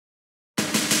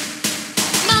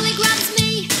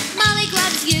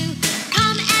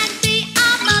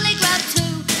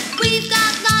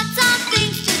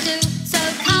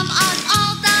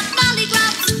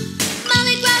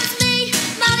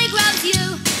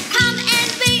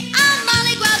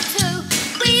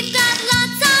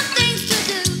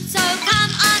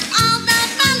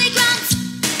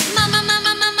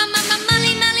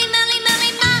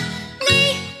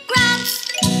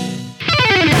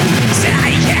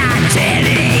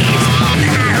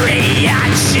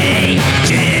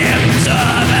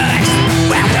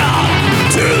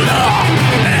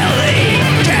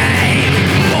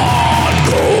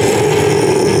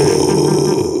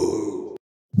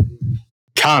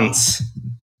cunts.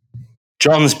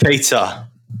 John's Pizza.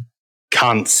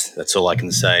 Cunts. That's all I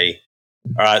can say.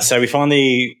 All right, so we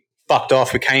finally fucked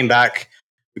off. We came back.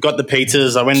 We got the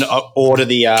pizzas. I went to order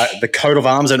the coat of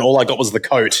arms, and all I got was the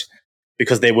coat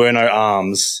because there were no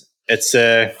arms. It's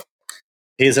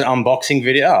here's an unboxing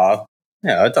video. Oh,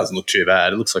 yeah, it doesn't look too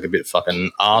bad. It looks like a bit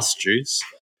fucking ass juice.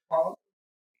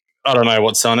 I don't know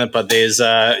what's on it, but there's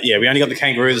we only got the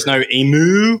kangaroo. There's no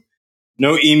emu.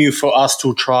 No emu for us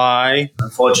to try,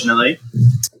 unfortunately.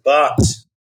 But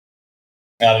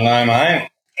I don't know, mate.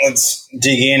 Let's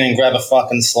dig in and grab a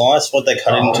fucking slice. What they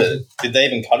cut it into? Did they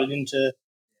even cut it into?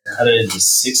 Cut it into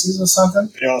sixes or something?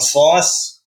 You want a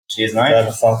slice? Cheers, mate. Grab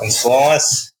a fucking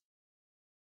slice.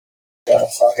 Grab a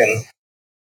fucking...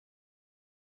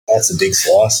 That's a big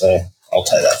slice, so I'll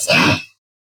take that from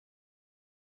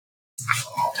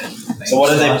you. So what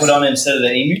did they put on instead of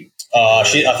the emu? I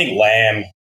think lamb.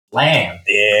 Lamb?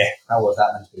 Yeah. How was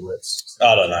that meant to be worse?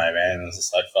 I don't know, man. It's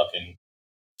just like fucking...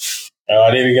 All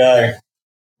right, here we go.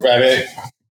 Grab it.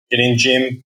 Get in,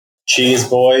 Jim. Cheers,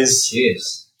 boys.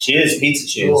 Cheers. Cheers, pizza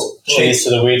cheers. Cool. Cheers to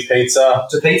the weird pizza.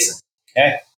 To pizza.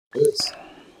 Okay. Cheers.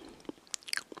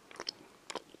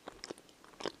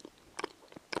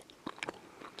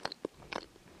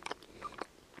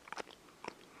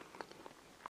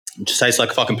 It just tastes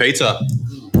like fucking pizza.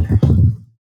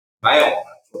 Mayo on it.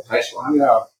 What it tastes like.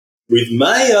 Yeah. With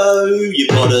mayo, you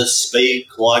gotta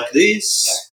speak like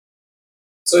this.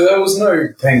 So there was no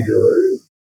kangaroo.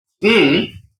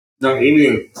 No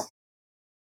emu.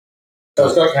 So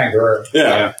it's got kangaroo.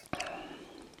 Yeah.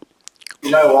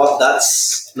 You know what?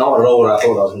 That's not at all what I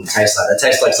thought I was going to taste like. It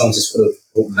tastes like someone just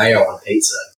put mayo on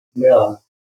pizza. Yeah.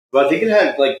 But I think it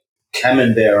had like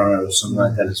camembert on it or something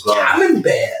like that as well.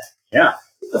 Camembert? Yeah.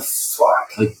 What the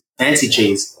fuck? Like fancy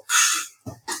cheese.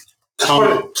 Come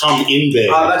in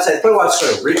there. I was about to say, it's probably why it's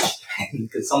so rich.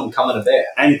 Because someone come in a bear.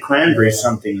 And cranberry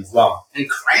something as well. And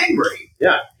cranberry?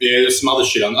 Yeah, there's some other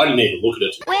shit. I didn't even look at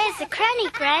it. Where's the cranny,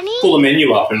 Granny? Pull the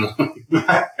menu up and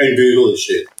Google this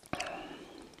shit.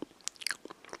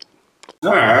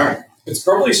 No. It's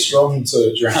probably strong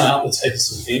to drown out the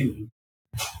taste of emu.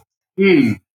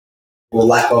 Or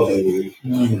lack of emu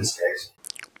in this case.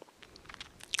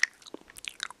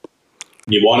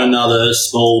 You want another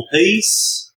small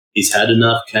piece? He's had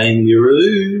enough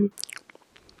kangaroo.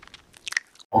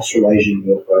 Australasian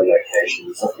UFO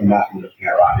location. Something that I'm looking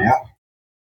at right now.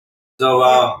 So,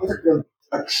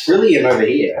 a trillion over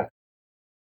here.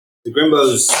 the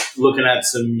Grimbo's looking at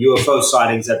some UFO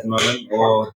sightings at the moment,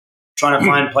 or trying to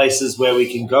find places where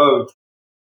we can go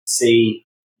see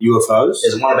UFOs.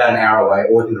 There's one about an hour away,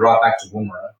 or we can drive back to Woomera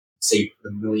and see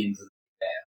the millions of them there.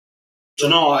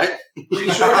 Tonight. We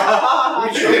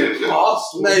should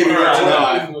pass Maybe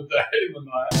tonight. in the day, in the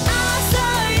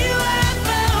night.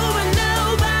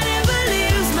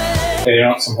 Hey, you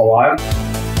want some Hawaiian?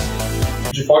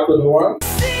 Did you fuck with Hawaiian?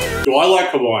 Do I like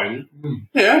Hawaiian?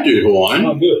 Yeah, I do Hawaiian.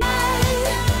 Oh, good.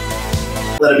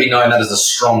 Let it be known that is a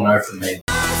strong no from me.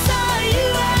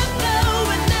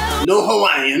 No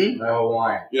Hawaiian. No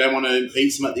Hawaiian. You don't want to eat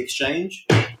some at the exchange?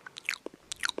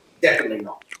 Definitely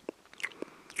not.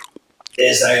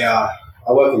 There's a,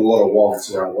 I work with a lot of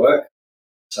wogs where I work,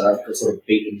 so that sort of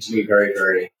beat into me very,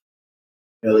 very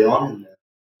early on in the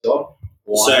job.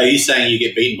 So are you saying you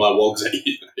get beaten by wogs at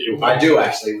your work? I do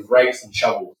actually, with rakes and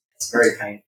shovels. It's very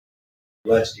painful.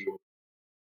 Learn to deal with.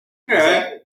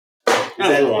 Yeah.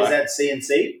 Is that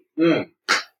CNC?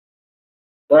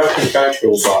 Less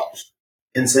consensual, but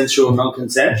Consensual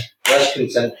non-consent? less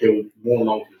consensual, more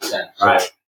non-consent. So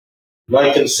Right.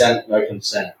 no consent, no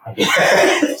consent.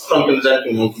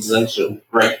 Non-consensual, non-consensual.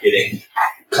 Great hitting.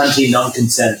 Cunty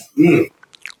non-consent.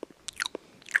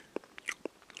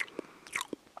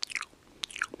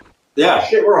 Yeah,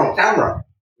 Shit, we're on camera.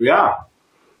 we are.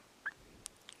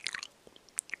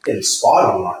 Getting spied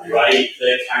on right now. Right,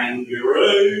 the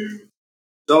kangaroo.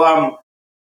 So,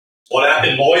 What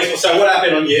happened, boys? So what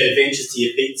happened on your adventures to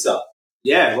your pizza?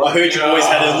 yeah, I heard you boys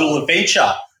had a little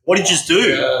adventure. What did you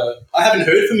do? I haven't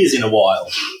heard from you in a while.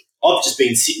 I've just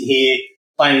been sitting here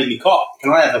playing with my cock.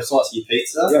 Can I have a slice of your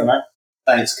pizza? yeah, mate.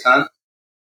 Thanks, cunt.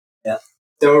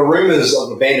 There were rumours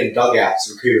of abandoned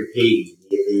dugouts in Cooper P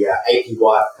near the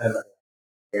APY permanent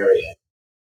area.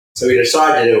 So we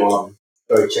decided to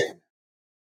go check them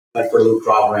out. Went for a little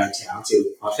drive around town.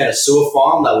 I found a sewer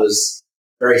farm that was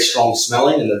very strong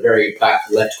smelling in the very back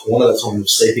left corner that someone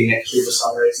was sleeping next to for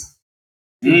some reason.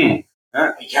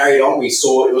 We carried on. We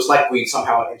saw, it was like we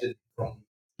somehow entered from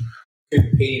Cooper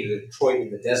P to Detroit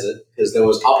in the desert because there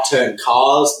was upturned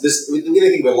cars. We didn't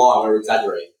think we're lying or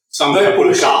exaggerating. Someone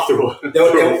put a car through a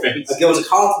fence. There was a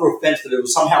car through a fence, but it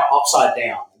was somehow upside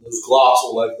down. There was glass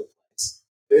all over the place.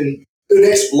 in the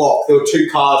next block, there were 2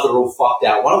 cars that were all fucked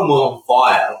out. One of them was on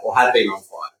fire, or had been on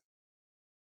fire.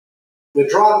 We're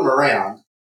driving around,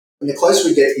 and the closer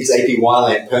we get to these APY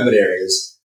land permit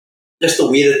areas, just the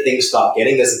weirder things start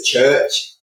getting. There's a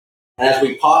church, and as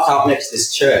we park up next to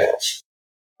this church,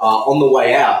 on the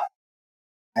way out,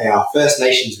 a First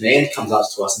Nations man comes up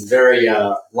to us and very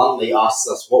bluntly asks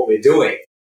us what we're doing.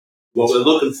 What we're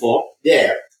looking for.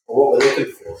 Yeah, or what we're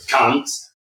looking for. Cunts.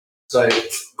 So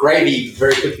Gravy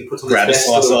very quickly puts on Grab his a best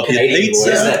slice little off his Canadian pizza.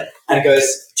 voice and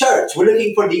goes, "Church, we're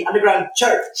looking for the underground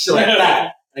church," like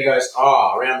that. And he goes,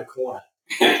 around the corner.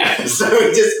 So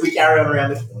we carry on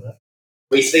around the corner.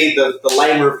 We see the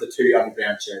lamer of the 2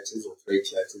 underground churches, or 3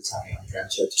 churches, having underground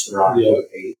churches that are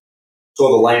UFOs. Saw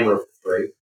the lamer of the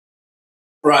 3.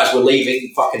 Right, as we're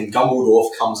leaving, fucking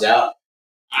Gumbledorf comes out.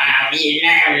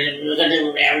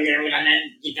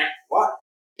 What?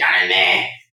 Down in there.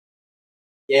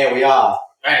 Yeah, we are.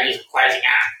 He's closing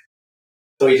up.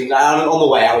 So he's on the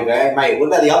way out. We go, "Hey, mate, what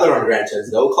about the other underground churches?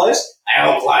 They're all closed?" They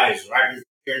all close right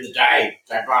during the day.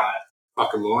 Don't bother.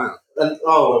 Fucking liar. And,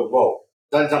 well,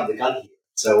 don't jump the gun here.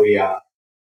 So we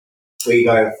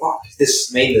go, "Fuck, does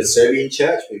this mean the Serbian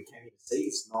church we came here to see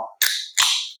is not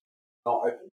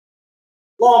open?"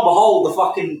 Lo and behold, the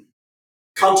fucking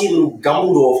cunty little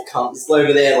Gumbledorf cunt is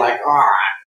over there like, I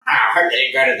hope they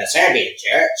didn't go to the Serbian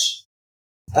church.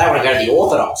 They want to go to the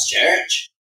Orthodox church.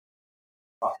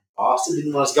 fucking bastard,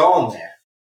 didn't want us going there.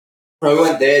 So we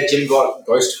went there, Jim got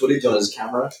ghost footage on his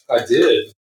camera. I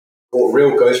did. Got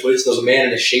real ghost footage. There was a man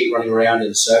in a sheet running around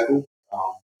in a circle,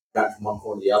 ran from one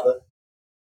corner to the other.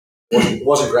 It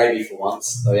wasn't Gravy for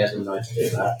once, though he hasn't been known to do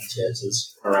that in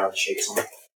churches, around the sheets on.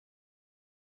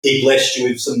 He blessed you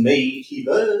with some meaty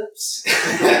burps.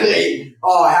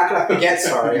 Oh, how can I forget?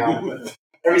 Sorry.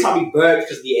 Every time he burped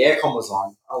because the aircon was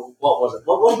on. What was it?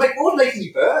 What was making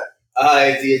you burp?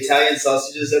 The Italian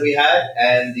sausages that we had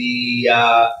and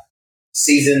the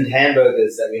seasoned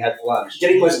hamburgers that we had for lunch.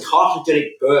 Getting those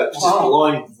carcinogenic burps just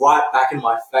blowing right back in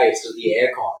my face with the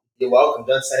aircon. You're welcome.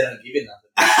 Don't say I don't give you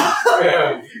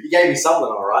nothing. You gave me something,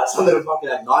 all right. Something to fucking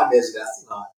have nightmares about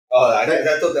tonight. Oh, I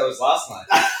thought that was last night.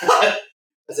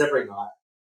 That's every night.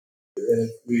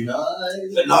 Every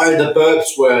night. But no, the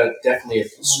burps were definitely a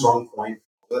strong point.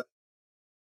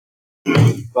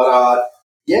 But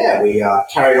yeah, we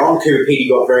carried on. Cooper Petey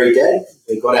got very dead.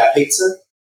 We got our pizza.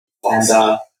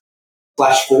 And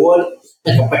flash forward.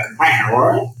 Here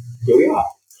we are.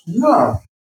 No.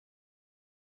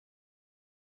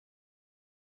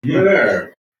 Yeah.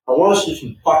 I want us to see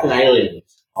some fucking aliens.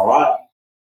 Alright?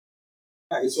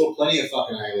 You saw plenty of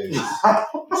fucking aliens.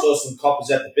 Saw some coppers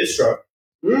at the bistro.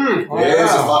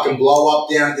 There's a fucking blow up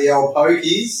down at the old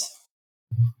pokies.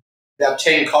 About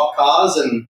 10 cop cars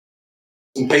and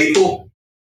some people.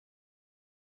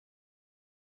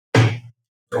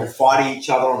 They're all fighting each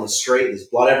other on the street. There's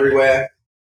blood everywhere.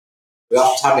 We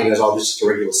asked Tummy, he goes, "Oh, this is just a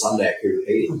regular Sunday at Cooper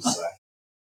Petey." So.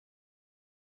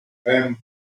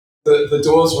 The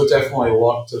doors were definitely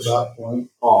locked at that point.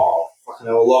 Oh, fucking,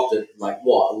 they were locked at, like,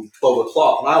 what, 12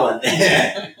 o'clock, and I went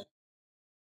there.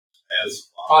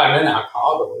 I meant our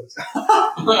car doors.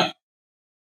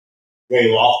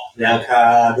 We locked our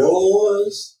car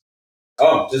doors.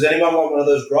 Oh, does anyone want one of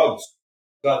those grogs?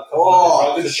 Got a couple of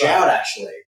Oh, grogs good to try. shout,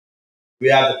 actually. We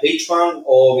have the peach one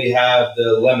or we have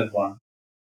the lemon one.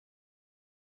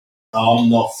 I'm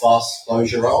not fussed.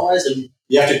 Close your eyes, and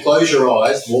you have to close your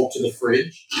eyes, walk to the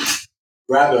fridge,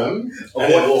 grab them,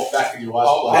 and then walk back with your eyes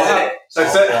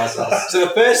closed. So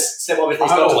the first step, obviously,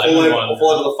 is I not have to a lemon one.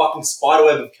 fall over the fucking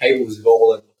spiderweb of cables that go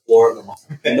all over the floor at the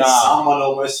moment. Nah. Someone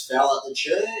almost fell at the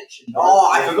church. Oh,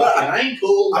 I forgot. An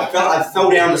ankle. I fell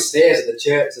down the stairs at the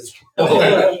church. It's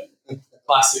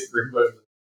Classic Grimbo.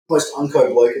 most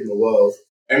unco bloke in the world.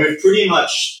 And we've pretty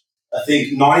much, I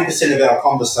think, 90% of our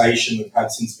conversation we've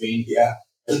had since being here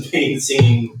has been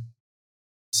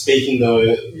speaking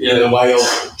the way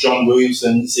of John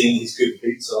Williamson singing his Cooper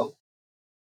Pete song.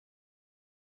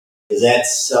 Because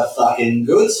that's a fucking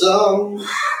good song.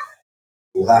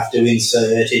 We'll have to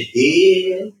insert it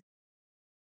here.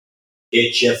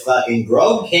 Get your fucking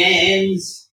grog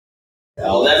cans.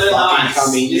 They'll Lemon fucking ice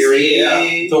come in is your here.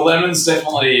 ear. The lemon's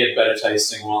definitely a better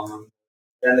tasting one.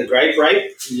 And the grape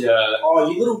rape? Yeah. Oh,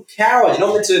 you little coward. You're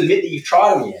not meant to admit that you've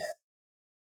tried them yet.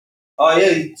 Oh,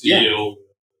 yeah. Deal.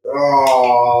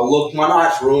 Oh, look, my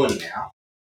night's ruined now.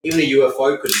 Even a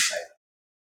UFO couldn't say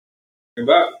that.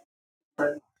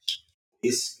 Jimbo?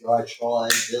 This guy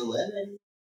tried the lemon.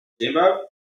 Jimbo?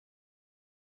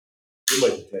 You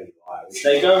might be 35.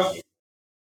 There you go.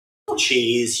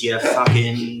 Cheers, you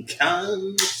fucking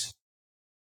cunt.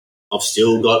 I've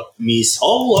still got me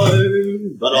solo,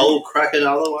 but I'll crack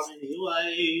another one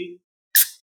anyway.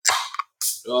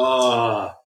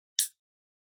 Oh,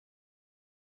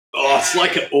 it's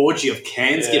like an orgy of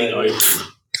cans getting opened.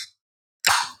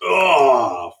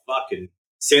 Oh, fucking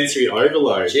sensory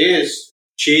overload. Cheers.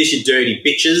 Cheers, you dirty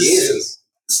bitches. Cheers.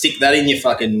 Stick that in your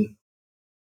fucking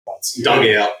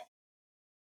dugout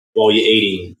while you're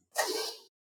eating.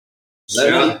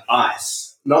 Lemon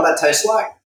ice. You know what that tastes like?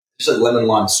 It's like lemon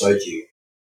lime soju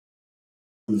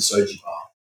from the soju bar.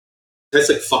 Tastes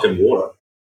like fucking water.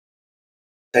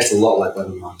 Tastes a lot like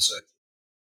lemon lime soju.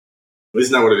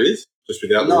 Isn't that what it is? Just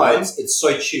without the No, lime? it's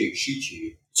soju,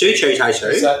 shu-chu. Choo-choo, Is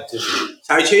choo-choo. that tissue?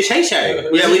 Choo-choo, choo-choo.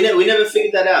 Yeah, we never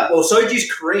figured that out. Well,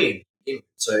 soju's Korean,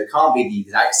 so it can't be the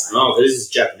exact same. Oh, this is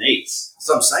Japanese. That's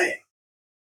what I'm saying.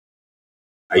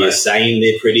 Are you saying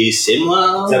they're pretty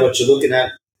similar? Is that what you're looking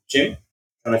at, Jim?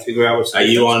 Trying to figure out what's Are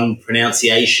you on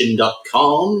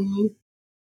pronunciation.com?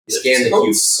 Scan the Oh,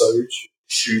 Q. soju.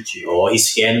 Shu-chu. Or he's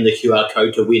scanning the QR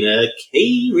code to win a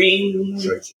key ring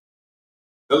Soju.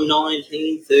 from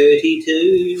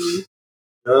 1932.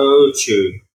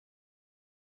 Shochu?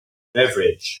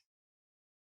 Beverage.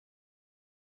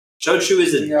 Shochu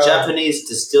is a Japanese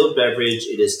distilled beverage.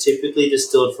 It is typically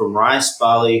distilled from rice,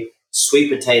 barley, sweet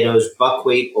potatoes,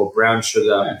 buckwheat, or brown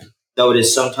sugar, though it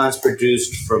is sometimes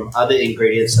produced from other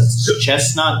ingredients such as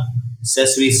chestnut,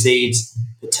 sesame seeds,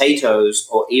 potatoes,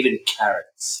 or even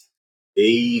carrots.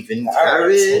 Even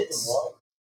carrots.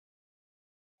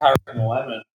 Carrot and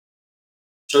lemon.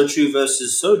 Shochu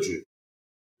versus soju.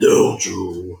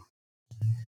 Soju.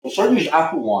 Well, soju's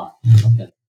apple wine.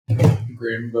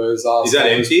 Grimbo's ass Is that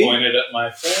was empty? pointed at my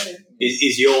face.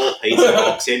 Is your pizza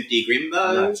box empty, Grimbo?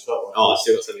 No, it's got one. Oh, I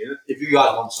still got something in it. If you guys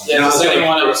want some. Yeah, No, does I'll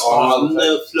anyone put it else on want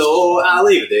the floor? I'll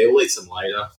leave it there. We'll eat some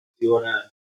later. Do you want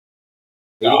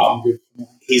to? No, I'm good.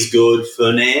 He's good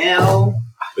for now.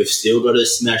 We've still got to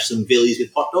smash some Billies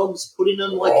with hot dogs, put in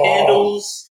them like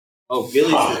candles. Oh,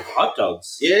 Billy's with hot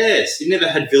dogs. Yes, you've never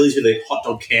had Billies with a hot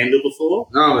dog candle before?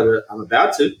 No, but I'm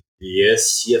about to.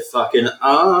 Yes, you fucking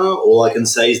are. All I can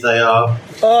say is they are.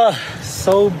 Oh,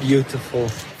 so beautiful.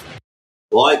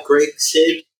 Like Greg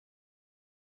said,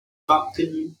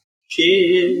 fucking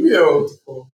shit.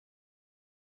 Beautiful.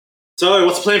 So,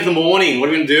 what's the plan for the morning? What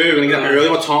are we going to do? We're going to get up early.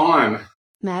 What time?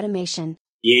 Madamation.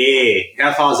 Yeah.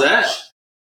 How far is that?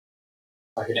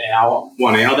 Like an hour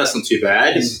 1 hour. That's not too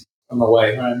bad. on the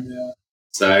way home, yeah.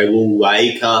 So, we'll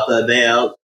wake up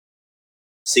about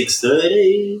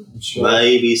 6:30, Sure.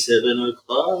 maybe 7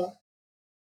 o'clock.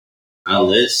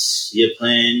 Unless you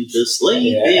plan to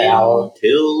sleep in hour.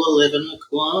 till 11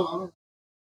 o'clock.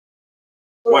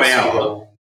 1 hour.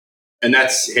 And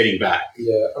that's heading back.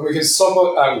 Yeah, and we can stop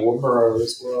at Woomera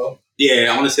as well.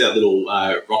 Yeah, I want to see that little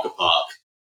rocket park.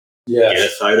 Yeah. Get a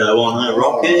photo on a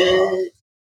rocket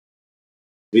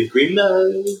with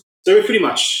Grimbo. So we're pretty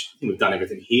much, I think we've done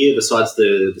everything here besides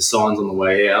the signs on the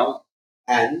way out.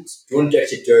 And do you want to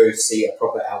actually go see a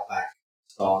proper Outback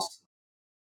stars?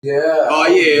 Yeah. Oh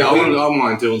yeah, I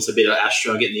mind doing a bit of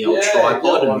Astro, getting the old Yeah,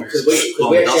 tripod yeah, and Because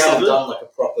we actually haven't done like a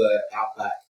proper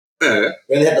Outback. Yeah.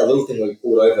 We only had that little thing where we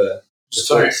pulled over. Just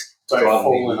the don't folks driving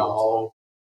fall me. in a hole.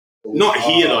 Not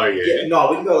here though, yeah. No,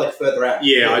 we can go like further out.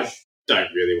 Yeah, I don't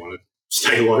really want to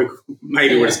stay local.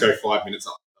 Maybe we'll just go 5 minutes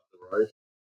up the road.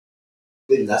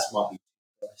 I think that might be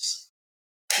close.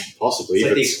 Possibly,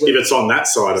 It's like if it's on that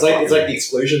side It's of like the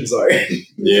exclusion zone.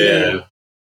 yeah.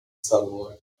 Let's have a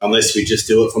look. Unless we just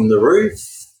do it from the roof,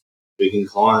 we can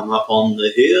climb up on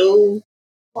the hill.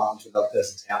 Climb to another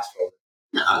person's house, probably.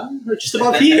 No, we're just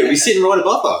above here. We're sitting right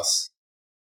above us.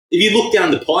 If you look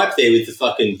down the pipe there with the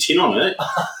fucking tin on it,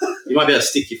 you might be able to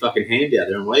stick your fucking hand out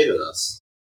there and wave at us.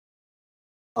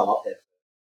 I'm up there.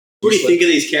 What do you think of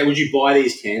these cans? Would you buy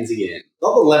these cans again?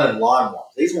 Not the lemon lime ones.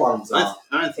 These ones are.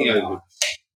 I don't think I would.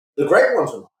 The grape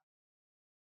ones are.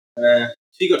 So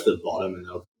you got to the bottom and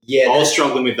Yeah. I was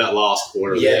struggling with that last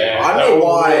quarter. Yeah. I that don't know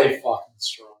was why- really fucking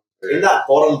strong. In that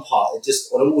bottom part, it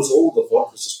was all the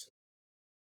vodka was just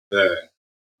Yeah.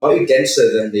 slightly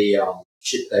denser than the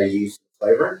shit they use for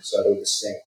flavouring, so it'll just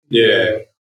sink. Yeah.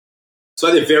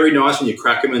 So they're very nice when you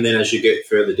crack them, and then as you get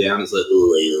further down, it's like,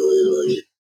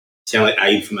 sound like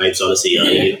Abe from Abe's Odyssey. You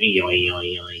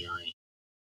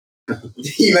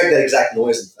make that exact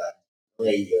noise, in fact.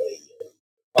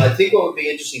 I think what would be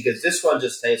interesting, because this one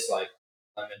just tastes like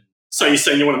lemon. So you're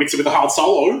saying you want to mix it with a hard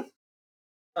solo?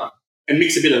 Huh. And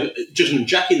mix a bit of Gentleman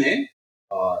Jack in there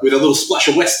Oh, with a little splash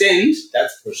of West End?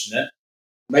 that's pushing it.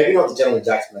 Maybe not the Gentleman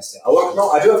Jack's messed up.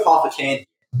 I do have half a can.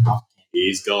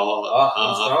 He's got.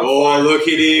 he's Oh, look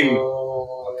at him.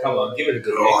 Oh, come on, give it a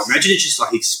good Oh, mix. imagine it just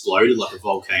like exploded like a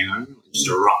volcano. It just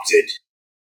erupted.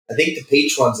 I think the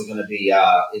peach ones are going to be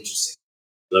interesting.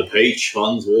 The peach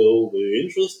ones will be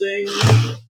interesting.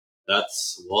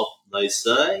 That's what they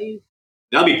say.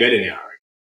 They'll be better now.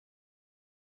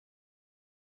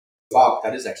 Wow,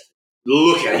 that is actually.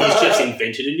 Look, he's just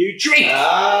invented a new drink.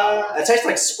 It tastes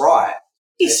like Sprite.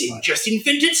 He's just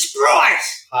invented Sprite.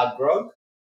 Hard grog?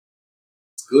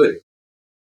 It's good.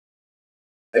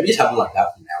 Maybe just have them like that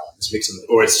from now on. Just mix them.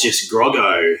 Or it's just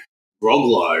Groggo.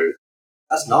 Groglo.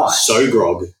 That's nice. So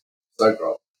grog. So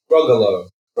grog. Grogolo.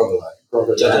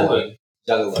 Juggalo.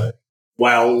 Juggalo.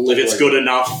 Well, if it's good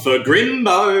enough for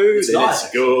Grimbo, It's then nice,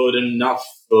 it's good enough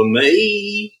for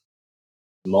me.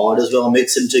 Might as well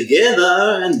mix them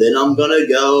together, and then I'm gonna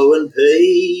go and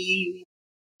pee.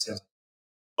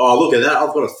 Oh, look at that!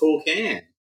 I've got a full can.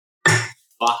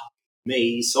 Fuck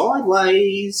me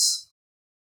sideways.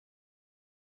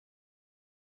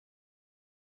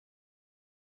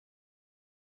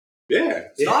 Yeah,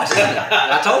 It's nice, isn't it?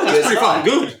 I told you. it's pretty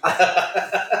fucking good.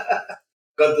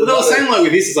 Well, they were saying like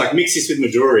with this is like mix this with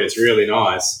Majora, it's really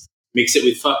nice. Mix it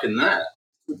with fucking that.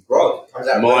 Grog. Comes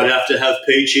out Might really- have to have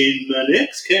peach in my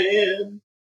next can.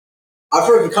 I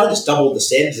thought we kind of just doubled the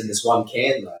sands in this one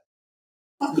can, though.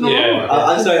 Fucking Yeah.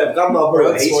 alright. I know I've got my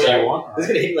bro. That's what you want. It's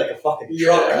gonna hit me like a fucking Yeah.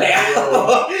 truck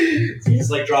now. It's just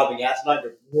like driving out tonight.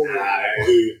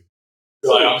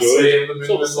 Like, I'm Good. seeing them in It's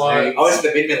all the the like. I was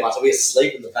in the midnight lights. I'll be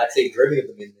asleep in the backseat dreaming of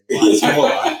the midnight lights. Come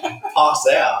on, pass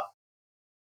out.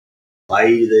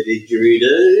 Play the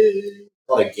didgeridoo.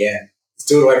 Not again. Let's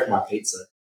do it away from my pizza.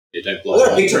 Yeah, don't I blow got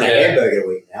a it. pizza and a Yeah. hamburger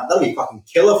to eat now. That'll be fucking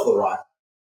killer for the right.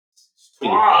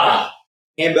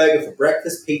 Hamburger for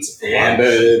breakfast, pizza for lunch.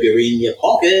 Hamburger in your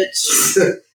pockets.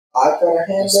 I've got a hamburger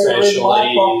in my Especially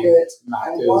pocket. And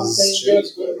one Macca's thing goes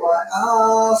chicken. with my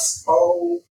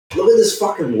asshole. Look at this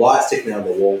fucking light sticking out of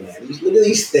the wall, man. Look at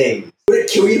these things. Would it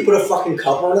kill you to put a fucking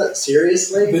cover on it?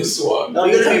 Seriously? This one. No,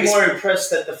 You're you're gonna going to be be more impressed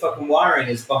that the fucking wiring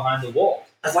is behind the wall.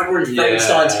 It's like we're in Yeah.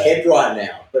 Frankenstein's head right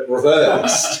now, but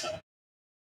reversed.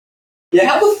 Yeah,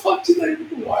 how the fuck did they put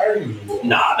the wiring in the wall?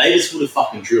 Nah, they just would have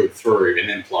fucking drilled through and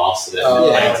then plastered it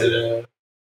Oh, and painted it.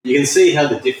 You can see how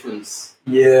the difference.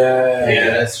 Yeah. Yeah.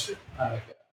 That's true. Okay.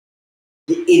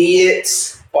 You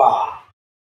idiots. Wow.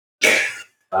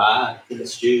 Fucking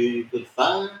stupid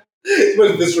fun.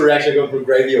 What's this reaction going from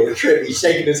Gravy or Trip? He's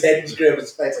shaking his head and just grabbing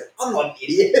his face like, I'm not an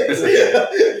idiot.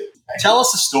 Tell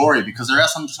us a story because or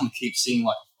else I'm just going to keep seeing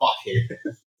like fuckhead.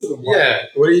 Yeah.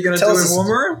 What are you going to Tell do in us-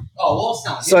 Warmer? Oh, what was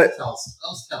telling? So- I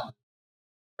was telling.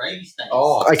 Crazy things.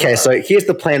 Oh. Okay, so here's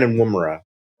the plan in Woomera,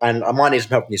 and I might need some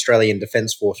help from the Australian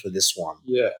Defence Force with this one.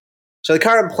 Yeah. So the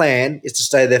current plan is to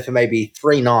stay there for maybe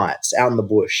 3 nights out in the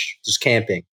bush, just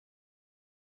camping.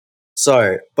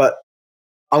 So, but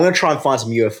I'm going to try and find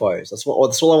some UFOs. That's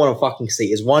all I want to fucking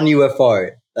see is one UFO.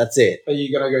 That's it. Are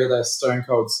you going to go there stone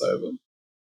cold sober?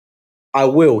 I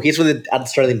will. Here's where the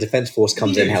Australian Defence Force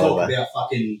comes in, however. About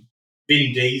fucking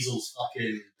Vin Diesel's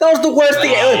fucking. That was the worst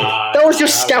thing ever. That was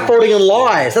just scaffolding and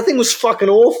lies. That thing was fucking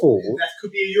awful. That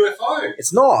could be a UFO.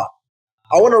 It's not.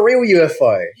 I want a real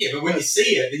UFO. Yeah, but when you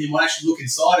see it, then you might actually look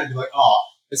inside and be like, oh,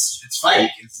 it's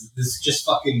fake. There's just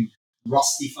fucking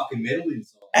rusty fucking metal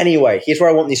inside. Anyway, here's where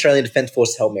I want the Australian Defence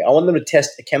Force to help me. I want them to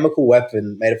test a chemical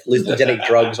weapon made of hallucinogenic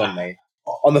drugs on me.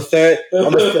 On the third night, I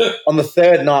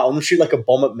want them to shoot like a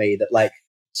bomb at me that like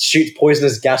shoots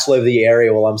poisonous gas all over the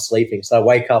area while I'm sleeping. So I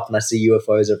wake up and I see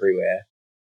UFOs everywhere.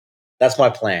 That's my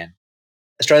plan.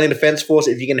 Australian Defence Force,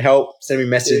 if you can help, send me a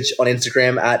message on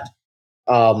Instagram at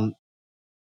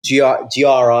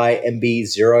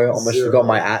GRIMB0. Almost forgot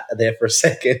my at there for a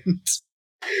second.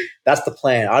 That's the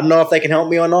plan. I don't know if they can help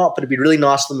me or not, but it'd be really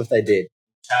nice of them if they did.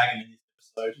 Tag him in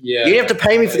this episode. Yeah. You don't have to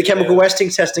pay me for the chemical testing,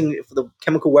 for the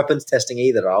chemical weapons testing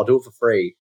either. I'll do it for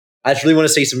free. I just really want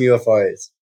to see some UFOs.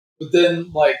 But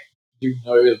then, like, you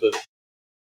know that.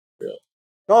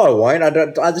 No, I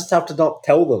won't. I just have to not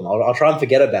tell them. I'll try and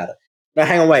forget about it. No,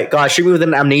 hang on, wait, guys. Shoot me with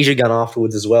an amnesia gun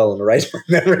afterwards as well, and erase my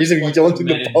memories of you Like launching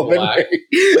Men the in bomb Black. at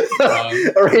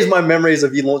me. Erase my memories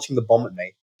of you launching the bomb at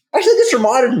me. Actually, this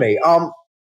reminded me.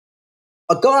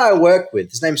 A guy I work with,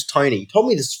 his name's Tony, told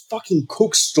me this fucking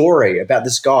cook story about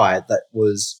this guy that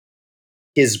was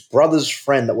his brother's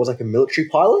friend that was like a military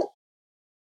pilot,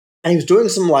 and he was doing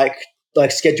some like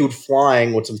scheduled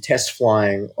flying or some test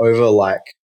flying over like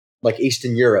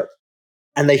Eastern Europe,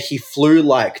 and he flew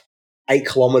like 8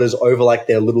 kilometers over like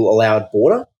their little allowed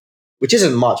border, which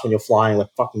isn't much when you're flying like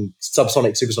fucking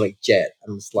subsonic, supersonic jet,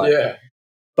 and it's like, Yeah.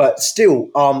 but still,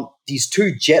 these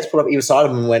 2 jets put up either side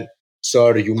of him and went,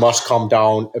 "Sir, you must come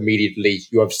down immediately.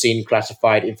 You have seen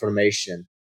classified information."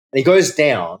 And he goes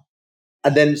down,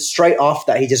 and then straight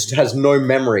after that, he just has no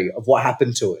memory of what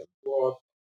happened to him. What?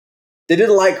 They did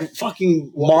like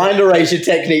fucking mind erasure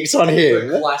techniques on him.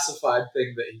 The classified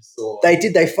thing that he saw. They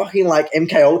did. They fucking like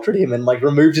MK Ultra'd him and like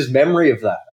removed his memory of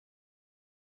that.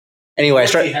 Anyway,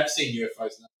 We have seen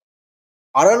UFOs now.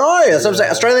 I don't know. That's what I'm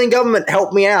saying. Australian government,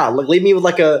 help me out. Like, leave me with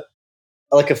like a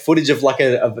footage of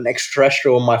of an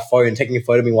extraterrestrial on my phone taking a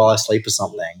photo of me while I sleep or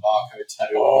something. Barcode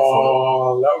tattoo on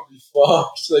your phone. That would be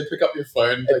fucked. So they pick up your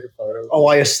phone and take a photo. Oh,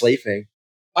 while you're sleeping.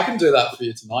 I can do that for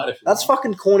you tonight if you That's want.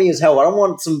 fucking corny as hell. I don't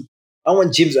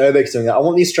want Jim's Urbex doing that. I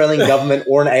want the Australian government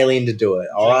or an alien to do it.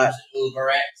 All right. Uber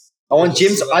X. I want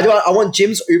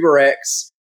Jim's Uber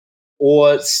X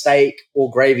or steak or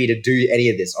gravy to do any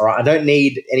of this. All right. I don't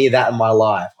need any of that in my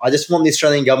life. I just want the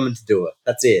Australian government to do it.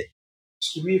 That's it.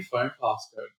 Just give me your phone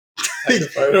passcode. Take a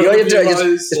photo. You know what you of do? you You while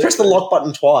just press the sleeping. lock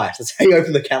button twice. That's how you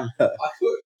open the camera. I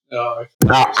could. No.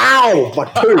 Ow! My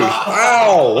tooth.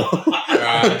 Ow!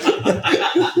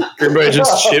 Grimbo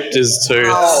just chipped his tooth,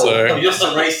 Ow. so... You just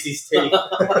erased his teeth.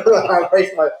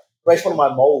 I raised one of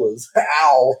my molars.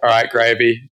 Ow! All right,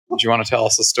 Gravy, do you want to tell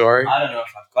us a story? I don't know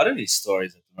if I've got any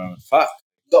stories at the moment. Fuck.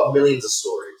 Got millions of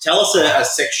stories. Tell us a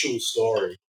sexual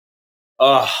story.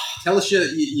 Oh, Tell us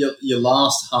your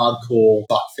last hardcore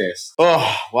fuckfest.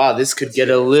 oh, wow. This could get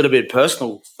a little bit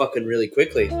personal fucking really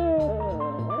quickly.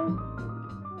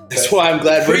 That's why I'm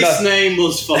glad we're Priest's not... name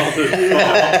was Father.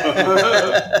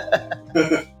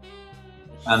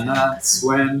 And that's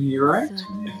when he raped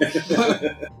me.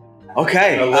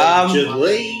 Okay.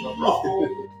 Allegedly.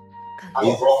 A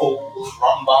brothel was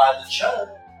run by the church.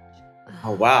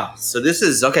 Oh wow! So this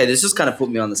is kind of put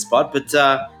me on the spot, but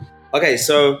okay.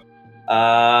 So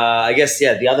I guess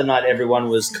the other night everyone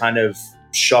was kind of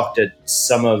shocked at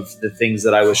some of the things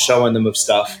that I was showing them of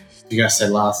stuff. You're gonna say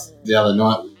the other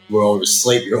night we were all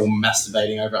asleep. You're all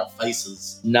masturbating over our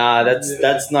faces. Nah,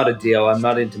 that's not a deal. I'm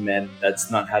not into men. That's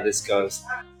not how this goes.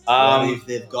 What if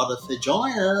they've got a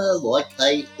vagina like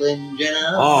Caitlyn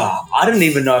Jenner? Oh, I don't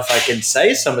even know if I can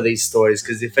say some of these stories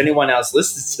because if anyone else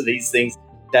listens to these things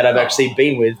that I've actually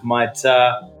been with, might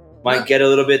get a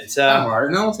little bit. Don't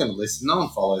worry, no one's going to listen. No one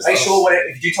follows Make us. sure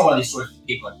if you do tell one of these stories to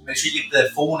people, make sure you give their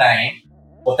full name,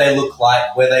 what they look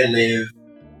like, where they live,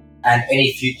 and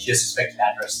any future suspected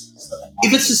addresses. That they might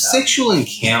If it's a use that. sexual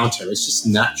encounter, it's just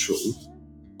natural.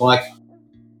 Like,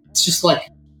 it's just like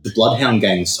the Bloodhound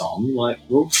Gang song. Like,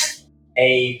 well,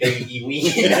 A baby we.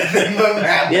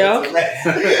 Yeah.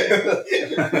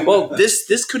 Well,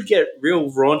 this could get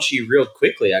real raunchy real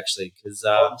quickly, actually, because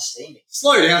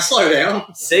slow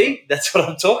down. see, that's what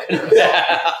I'm talking about.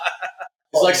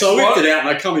 It's like, so I whipped it out and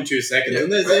I come in 2 seconds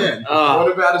and there's the end. Oh,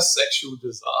 What about a sexual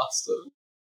disaster?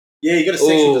 Yeah, you got a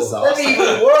sexual Ooh. disaster. That'd be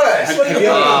even worse. Have What do you you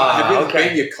ever, mean? have you ever okay.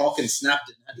 bent your cock and snapped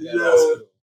it? And had to go to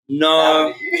the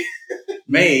No. hospital? no.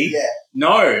 Me? Yeah. No,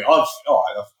 I've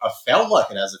felt like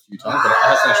it has a few times, but it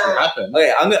hasn't actually happened.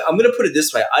 Okay, I'm gonna put it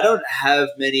this way. I don't have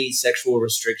many sexual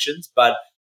restrictions, but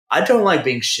I don't like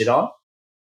being shit on.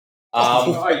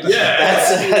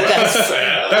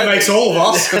 That makes all of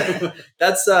us.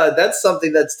 That's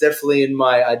something that's definitely in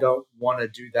my I don't want to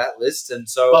do that list. And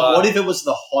so, But what if it was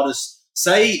the hottest?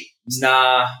 Say,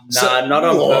 Nah, So- not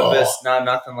on Whoa. purpose. Nah,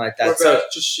 nothing like that. What So, about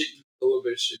just shitting a little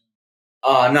bit of shit?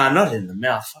 not in the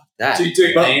mouth. Fuck that. Do you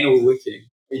do But- anal licking?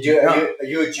 Are you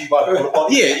a Dubai porta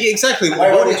potty? yeah, exactly. Wait,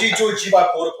 what would you do a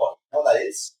Dubai porta potty? You know what that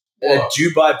is? A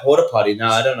Dubai porta potty. No,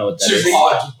 I don't know what that is.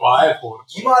 Dubai, Dubai porta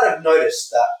You might have noticed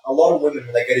that a lot of women,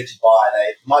 when they go to Dubai,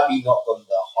 they might be not on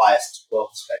the highest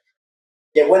wealth spectrum.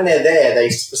 Yet when they're there, they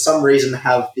for some reason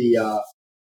have the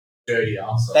dirty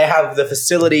ass. They have the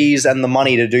facilities and the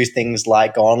money to do things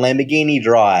like go on Lamborghini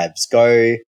drives,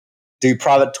 go do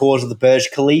private tours of the Burj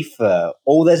Khalifa,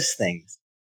 all those things.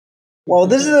 Well,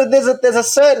 there's a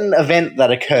certain event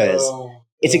that occurs.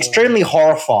 It's extremely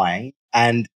horrifying,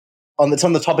 and it's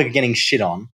on the topic of getting shit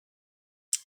on,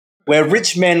 where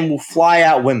rich men will fly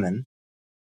out women,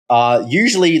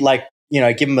 usually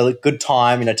give them a good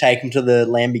time, take them to the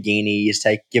Lamborghinis,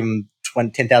 give them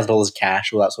 $10,000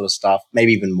 cash, all that sort of stuff,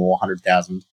 maybe even more,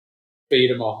 100,000. Feed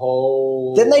them a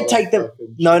whole. Then they take them.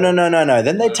 fucking No. shit.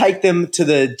 Then they take them to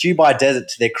the Dubai desert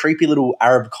to their creepy little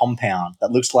Arab compound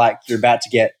that looks like you're about to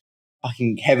get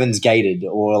fucking heavens gated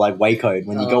or like Wacoed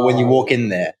when you walk in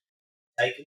there.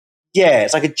 Yeah,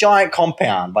 it's like a giant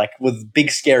compound, like with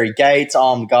big scary gates,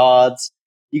 armed guards.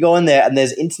 You go in there and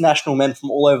there's international men from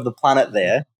all over the planet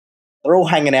there. They're all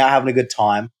hanging out, having a good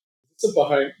time. It's a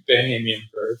Bohemian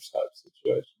Grove type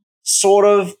situation. Sort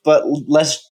of, but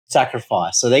less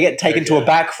sacrifice. So they get taken to a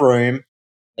back room.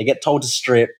 They get told to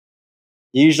strip.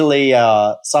 Usually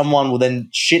someone will then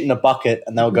shit in a bucket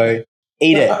and they'll go,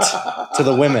 eat it to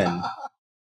the women.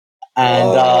 And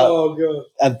oh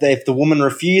god! if the woman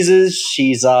refuses,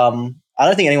 she's I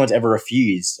don't think anyone's ever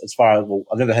refused. As far as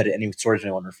I've never heard any stories of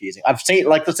anyone refusing. I've seen,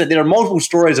 like I said, there are multiple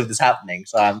stories of this happening.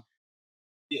 So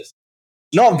Yes.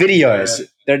 not videos.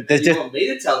 There's You just want me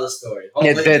to tell the story?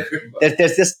 Yeah,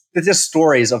 there's just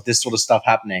stories of this sort of stuff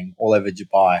happening all over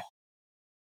Dubai.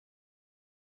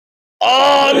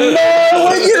 Oh no!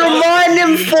 What did you remind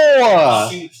him for?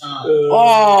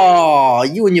 Oh,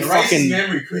 you and your fucking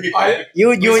memory quick.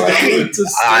 you and your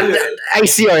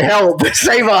ACO, help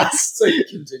save us. So you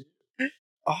continue.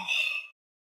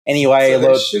 Anyway,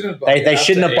 So look, they they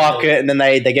shit in a bucket and then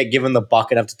they get given the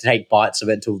bucket and have to take bites of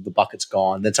it until the bucket's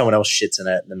gone. Then someone else shits in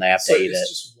it and then they have So to eat it's it.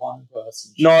 just one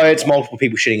person. No, shitting it's in the multiple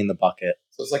people shitting in the bucket. bucket.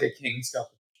 So it's like a king's cup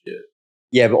of shit.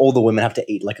 Yeah, but all the women have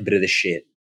to eat like a bit of the shit.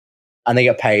 And they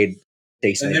get paid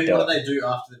decently. And then what do they do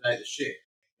after they make the shit?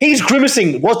 He's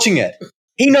grimacing, watching it.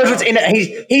 He knows what's in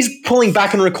it. He's pulling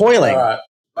back and recoiling. All right.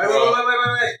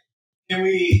 Wait. Can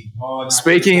we?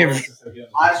 Speaking of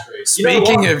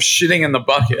Speaking of shitting in the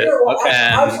bucket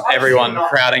and everyone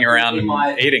crowding around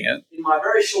and eating it, In my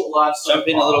very short life, Jump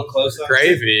in a little closer.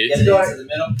 Gravy Get it into the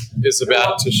middle. is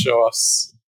about to show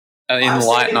us and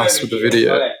enlighten us with the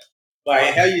video. Okay.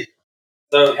 Wait, how you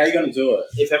going to do it?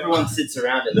 If everyone sits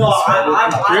around it,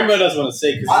 Grimbo doesn't want to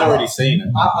see because he's already seen it.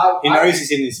 He knows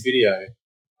he's in this video.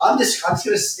 I'm just going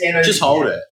to stand over. Just hold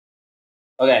it.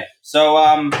 Okay, so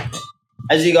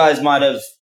as you guys might have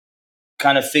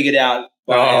kind of figured out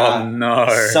by Oh no!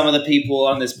 some of the people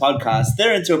on this podcast,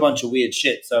 they're into a bunch of weird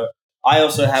shit. So I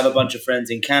also have a bunch of friends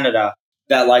in Canada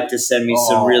that like to send me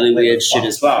some really weird shit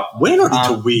as well. We're not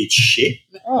into weird shit.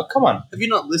 Oh, come on. Have you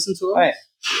not listened to it? Right.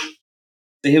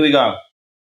 So here we go.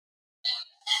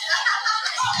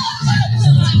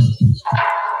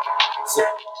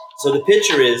 So the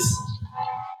picture is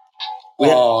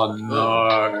Oh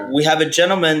no! we have a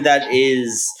gentleman that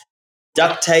is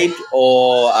duct taped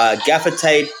or gaffer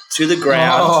taped to the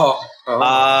ground.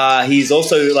 He's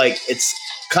also like, it's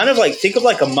kind of like, think of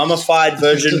like a mummified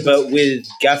version, but with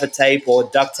gaffer tape or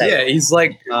duct tape. Yeah, he's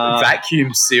like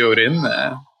vacuum sealed in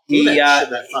there.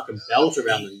 That fucking belt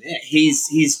around the neck.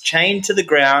 He's chained to the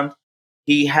ground.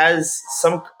 He has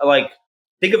some like,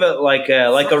 think of it like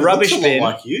a rubbish bin.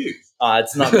 Like you.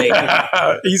 It's not me.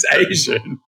 He's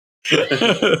Asian.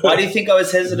 Why do you think I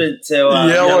was hesitant to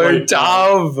Yellow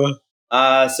dove.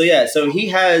 So he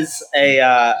has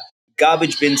a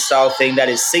garbage bin style thing that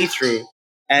is see-through,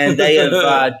 and they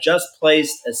have just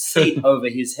placed a seat over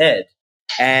his head,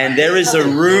 and there is a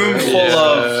room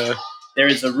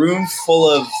full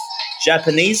of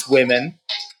Japanese women,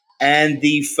 and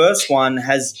the first one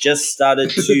has just started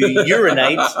to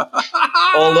urinate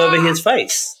all over his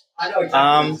face. I know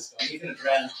exactly. You're going to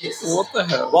drown and kiss. What the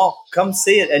hell? Well, come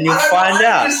see it, and you'll find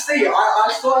out. I've seen the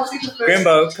first.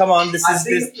 Grimbo, come on! This I've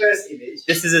seen is the first image.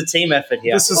 this is a team effort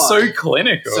here. This is so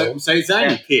clinical. So it's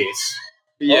only piss.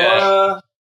 yeah.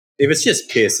 If it's just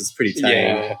piss, it's pretty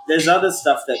tame. Yeah. There's other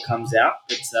stuff that comes out,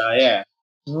 but yeah.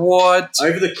 What?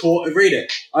 Read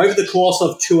it. Over the course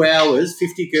of 2 hours,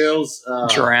 50 girls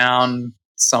Drown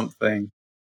something.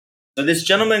 So this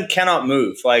gentleman cannot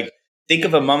move. Like, think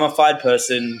of a mummified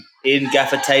person in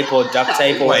gaffer tape or duct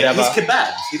tape or whatever. He's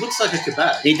kebabs. He looks like a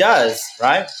kebab. He does,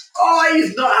 right? Oh,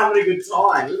 he's not having a good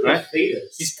time. Look at Right. his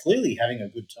fetus. He's clearly having a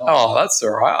good time. Oh, that's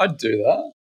all right. I'd do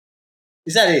that.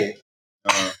 Is that it?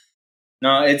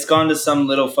 No, it's gone to some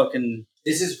little fucking...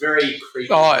 This is very creepy.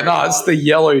 Oh, no, it's the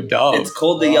yellow dove. It's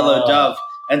called the Yellow Dove.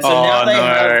 And so Oh, now they no.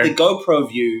 have the GoPro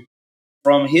view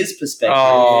from his perspective.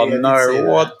 Oh, Yeah, I did see no.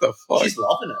 that. What the fuck? She's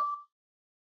loving it.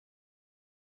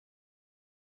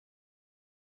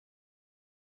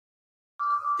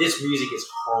 This music is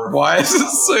horrible. Why is it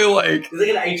so like... It's like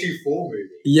an A24 movie.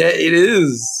 Yeah, it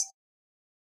is.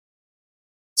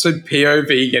 So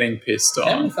POV getting pissed How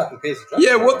many on. fucking pairs of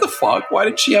Yeah, what the fuck? Why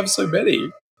did she have so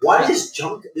many? Why does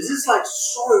jump? This is like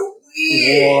so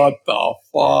weird. What the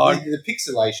fuck? The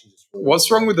pixelation is What's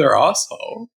wrong with their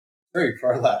asshole? very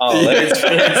prolapse. Oh,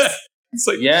 it's It's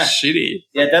like Yeah. shitty.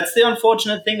 yeah, that's the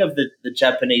unfortunate thing of the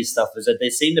Japanese stuff is that they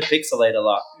seem to pixelate a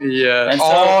lot. Yeah. And so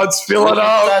Oh, it's We filling can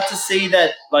up. start to see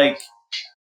that, like,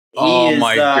 he Oh is,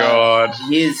 my god.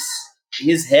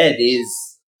 his head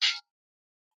is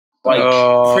like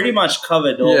Oh, pretty much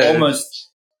covered or yeah. almost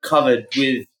covered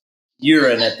with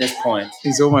urine at this point.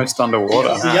 he's almost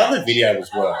underwater. The other video was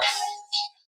worse.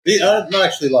 Not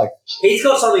actually like. He's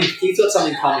got something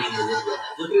coming in the woodwork.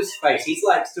 Look at his face. He's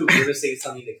like still grimacing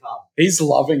something to come. He's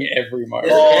loving every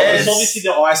moment. Oh, Yes. it's obviously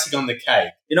the icing on the cake.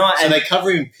 You know what? So And they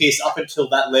cover him in piss up until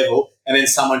that level, and then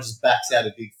someone just backs out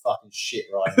a big fucking shit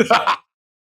right in his face.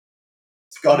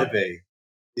 It's got to be.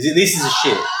 This is a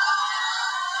shit.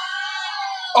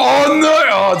 Oh no!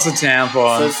 Oh, it's a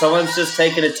tampon. So someone's just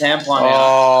taken a tampon out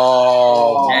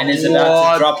Oh, and is about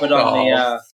what to drop it on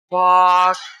the.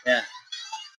 fuck. Yeah.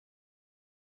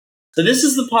 So this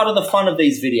is the part of the fun of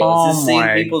these videos, is seeing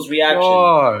people's reaction.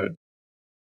 God.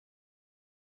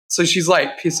 So she's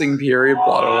like pissing period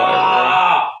blood or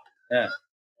whatever. Yeah.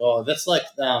 Oh, that's like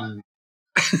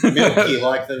Milky,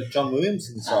 like the John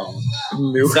Williamson song.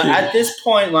 Milky. So at this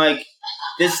point, like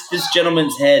this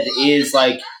gentleman's head is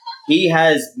like he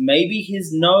has maybe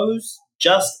his nose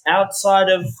just outside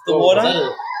of the water.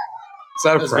 Is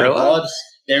that a prelapse?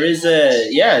 There's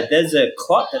a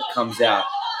clot that comes out.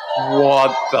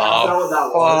 What the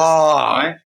fuck?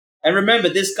 Right? And remember,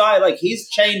 this guy, like, he's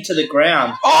chained to the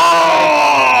ground.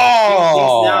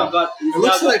 Oh! He's now got. It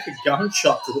looks like a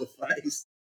gunshot to the face.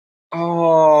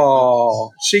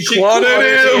 Oh, she clotted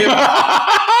him.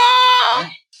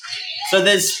 So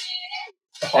there's,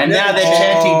 and now they're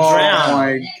chanting drown,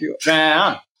 my God.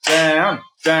 drown, drown,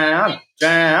 drown,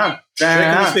 drown, Do you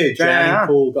reckon this be a drown. drowning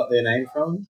pool got their name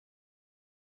from?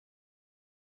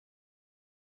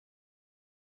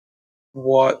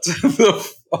 What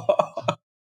the fuck?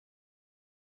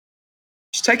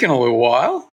 She's taking a little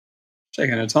while.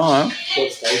 Taking her time.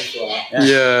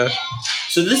 Yeah.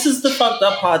 So this is the fucked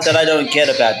up part that I don't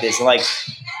get about this. Like,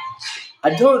 I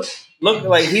don't look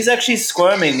like he's actually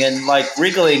squirming and like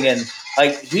wriggling and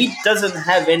like he doesn't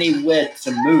have anywhere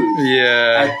to move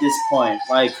Yeah. at this point.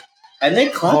 Like, and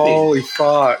they're clapping. Holy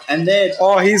fuck. And they're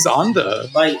Oh, he's under.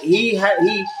 like he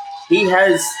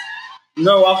has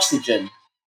no oxygen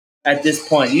at this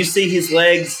point. You see his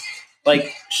legs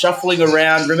like shuffling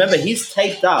around. Remember, he's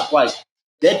taped up. Like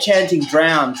they're chanting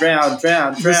 "drown, drown,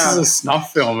 drown, drown." This is a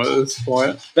snuff film at this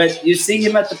point. But you see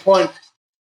him at the point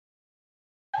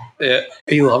Yeah,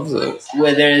 he loves it.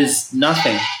 where there's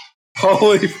nothing.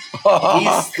 Holy fuck.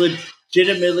 He's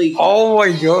legitimately, Oh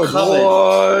my God.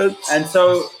 covered.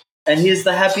 What? and here's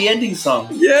the happy ending song.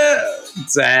 Yeah.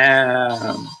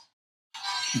 Damn.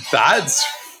 That's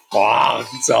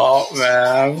fucked up,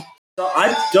 man. So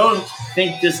I don't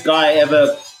think this guy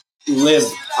ever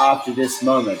lived after this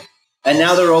moment. And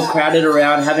now they're all crowded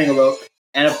around having a look.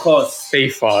 And of course, Be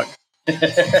fucked.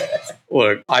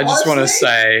 Look, I just want to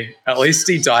say, at least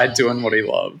he died doing what he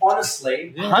loved.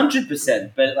 Honestly,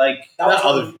 100%. But like, that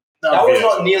was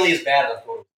not nearly as bad as I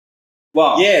thought.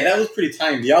 wow. Yeah, that was pretty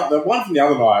tame. The one from the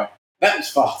other night, that was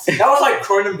fast. That was like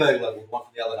Cronenberg level one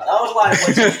from the other night. That was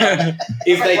like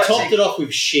If they topped it off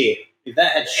with shit, if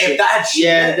that had shit,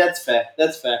 Yeah, that's fair.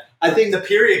 That's fair. I think the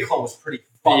period call was pretty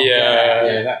fun.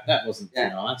 Yeah. that wasn't too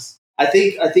nice. I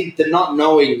think the not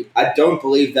knowing, I don't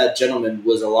believe that gentleman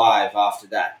was alive after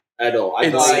that at all. I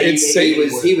It's-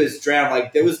 believe he was drowned.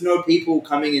 Like there was no people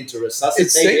coming in to It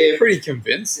resuscitate seemed him. pretty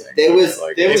convincing. There was-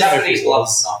 Like, there was- Japanese love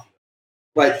snuff.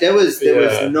 Like there was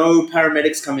Yeah. no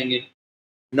paramedics coming in.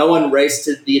 No one raced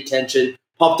to the attention,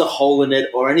 popped a hole in it,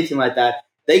 or anything like that.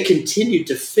 They continued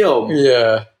to film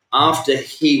Yeah, after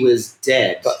he was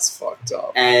dead, that's fucked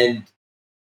up. and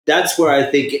that's where I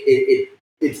think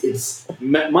it's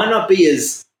might not be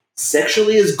as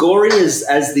sexually as gory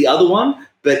as the other one,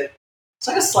 but It's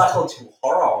like a psychological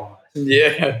horror almost.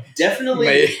 Yeah.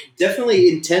 definitely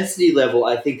intensity level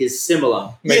I think is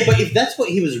similar. Yeah, but if that's what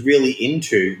he was really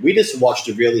into, we just watched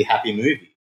a really happy movie.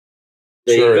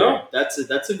 There True. you go. That's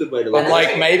a good way to look But, at like,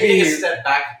 it. maybe Taking he- a step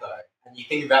back though, and you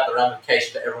think about the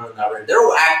ramifications for everyone in that room. They're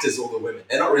all actors, all the women.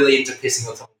 They're not really into pissing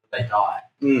on someone when they die.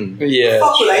 Yeah. What the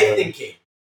fuck were they thinking?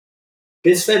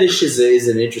 Piss fetish is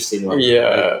an interesting one.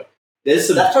 Yeah. There's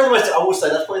some That's probably the most. I will say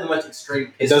that's probably the most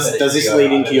extreme. Piss Does fetish this video lead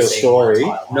I've into ever your seen in story? my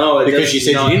entire life. no, it Because doesn't- you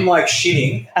said no. you didn't like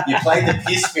shitting, you played the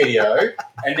piss video,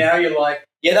 and now you're like,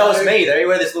 Yeah, that was me. They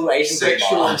wear this little Asian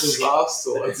Sexual mask.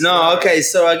 disaster. No, okay,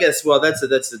 so I guess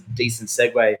that's a decent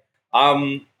segue.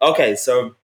 Okay,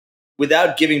 so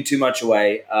without giving too much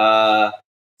away,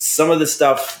 some of the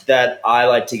stuff that I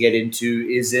like to get into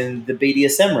is in the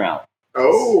BDSM realm.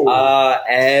 oh,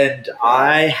 And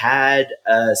I had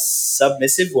a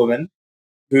submissive woman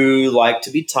who liked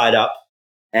to be tied up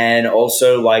and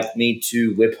also liked me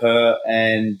to whip her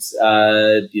and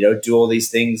do all these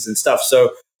things and stuff.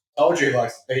 So told you he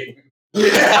likes to beat.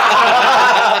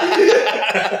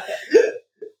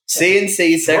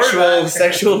 CNC,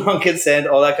 sexual non-consent,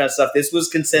 all that kind of stuff. This was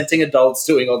consenting adults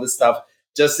doing all this stuff.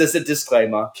 Just as a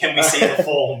disclaimer. Can we see the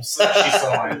forms that she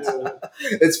signed?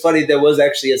 It's funny, there was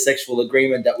actually a sexual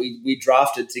agreement that we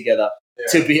drafted together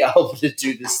to be able to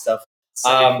do this stuff.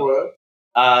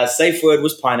 Safe word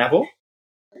was pineapple.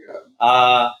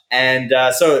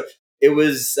 So it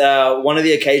was one of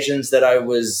the occasions that I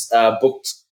was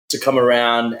booked to come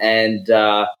around and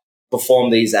perform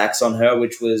these acts on her,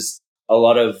 which was a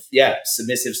lot of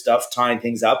submissive stuff, tying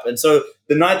things up. And so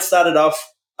the night started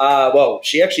off.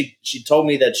 She told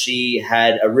me that she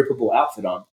had a rippable outfit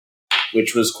on,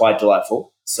 which was quite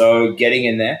delightful. So getting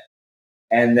in there,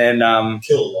 and then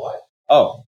Kill a light.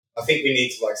 oh, I think we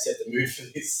need to like set the mood for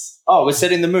this. oh, we're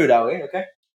setting the mood, are we? Okay.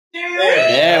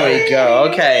 There we go.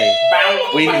 Okay.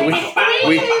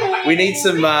 We need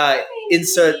some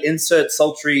insert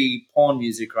sultry porn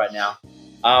music right now.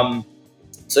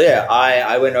 So yeah,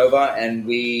 I went over and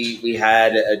we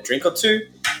had a drink or two,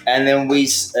 and then we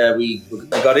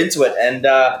got into it. And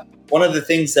one of the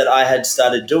things that I had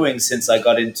started doing since I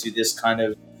got into this kind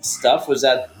of stuff was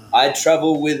that I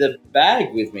travel with a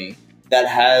bag with me that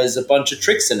has a bunch of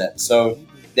tricks in it. So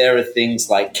there are things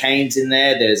like canes in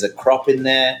there. There's a crop in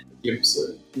there. Gimp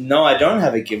suit. No, I don't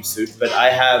have a gimp suit, but I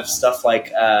have stuff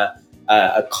like a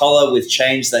collar with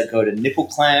chains that go to nipple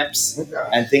clamps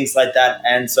and things like that.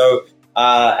 And so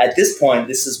at this point,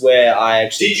 this is where I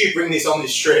actually... Did you bring this on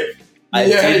this trip? I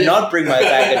did not bring my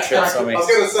bag of tricks on me. I was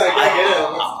going to say,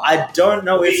 I don't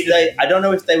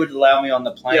know if they would allow me on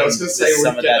the plane. Yeah, I was going to say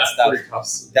some of that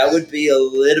stuff. That would be a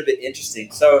little bit interesting.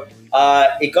 So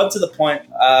it got to the point.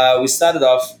 We started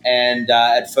off, and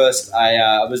at first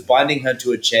I was binding her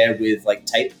to a chair with like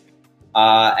tape,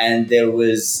 and there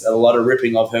was a lot of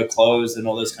ripping of her clothes and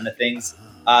all those kind of things.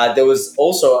 There was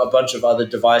also a bunch of other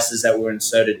devices that were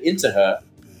inserted into her,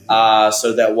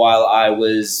 so that while I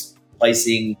was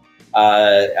placing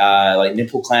like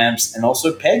nipple clamps, and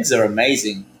also pegs are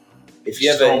amazing. If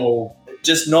you ever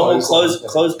normal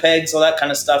clothes pegs, all that kind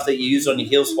of stuff that you use on your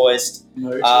heels hoist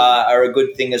are a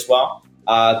good thing as well.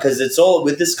 Because it's all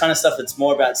with this kind of stuff. It's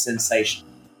more about sensation,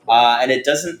 and it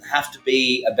doesn't have to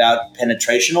be about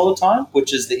penetration all the time.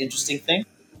 Which is the interesting thing,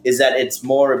 is that it's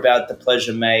more about the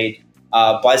pleasure made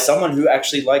by someone who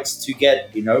actually likes to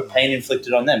get pain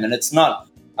inflicted on them, and it's not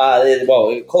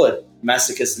we call it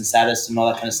masochist and sadist and all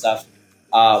that kind of stuff.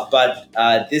 But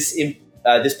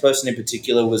this person in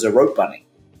particular was a rope bunny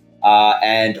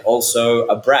and also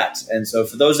a brat. And so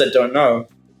for those that don't know,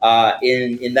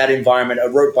 in that environment, a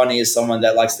rope bunny is someone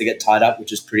that likes to get tied up,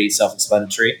 which is pretty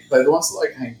self-explanatory. They're the ones that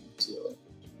like hang together.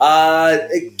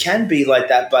 It can be like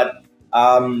that, but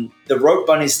the rope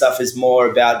bunny stuff is more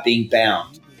about being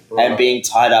bound and being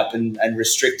tied up and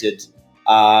restricted,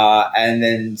 and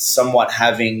then somewhat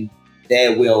having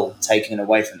their will taken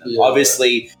away from them. Yeah.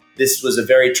 Obviously, this was a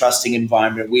very trusting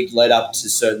environment. We'd led up to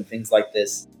certain things like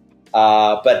this.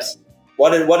 But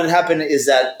what had happened is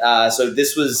that so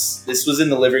this was in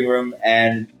the living room,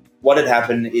 and what had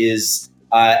happened is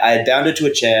I had bound her to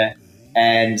a chair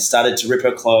and started to rip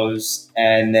her clothes,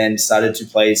 and then started to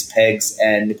place pegs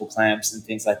and nipple clamps and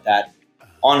things like that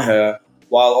on her,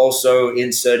 while also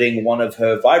inserting one of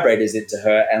her vibrators into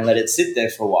her and let it sit there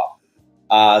for a while.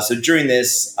 So during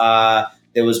this,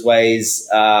 there was ways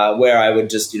where I would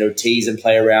just, tease and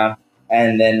play around,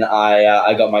 and then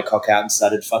I got my cock out and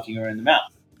started fucking her in the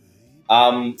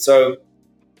mouth. So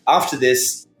after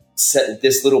this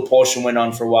little portion went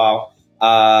on for a while.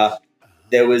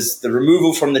 There was the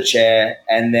removal from the chair,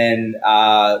 and then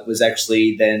was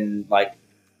actually then like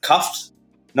cuffed,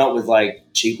 not with like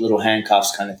cheap little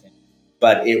handcuffs kind of thing,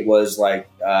 but it was like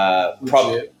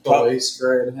police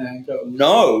grade handcuffs.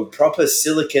 No, proper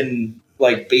silicon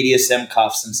like BDSM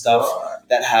cuffs and stuff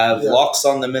that have locks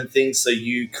on them and things, so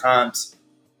you can't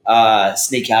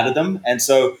sneak out of them. And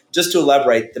so, just to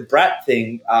elaborate, the brat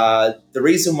thing, the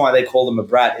reason why they call them a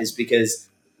brat is because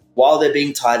while they're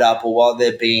being tied up or while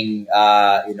they're being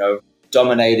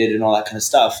dominated and all that kind of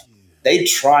stuff, they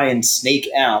try and sneak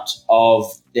out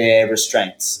of their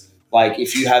restraints. Like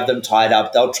if you have them tied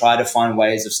up, they'll try to find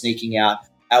ways of sneaking out.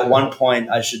 At one point,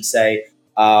 I should say,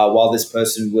 while this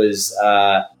person was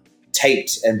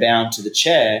taped and bound to the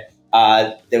chair,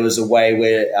 there was a way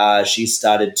where she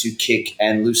started to kick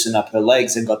and loosen up her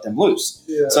legs and got them loose.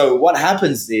 Yeah. So what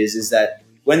happens is that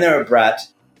when they're a brat,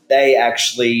 they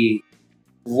actually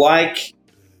like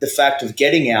the fact of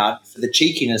getting out for the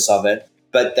cheekiness of it,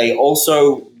 but they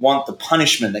also want the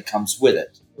punishment that comes with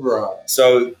it. Right.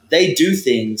 So they do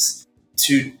things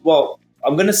to,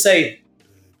 I'm going to say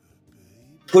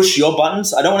push your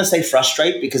buttons. I don't want to say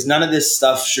frustrate, because none of this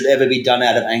stuff should ever be done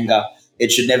out of anger.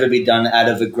 It should never be done out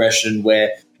of aggression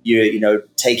where you're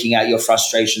taking out your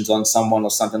frustrations on someone or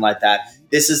something like that.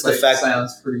 This is the fact.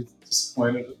 Sounds pretty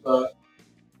disappointed at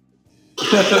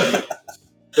that.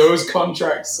 Those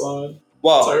contracts signed.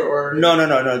 Well,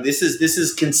 no. This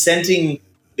is consenting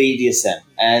BDSM,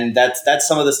 and that's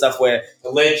some of the stuff where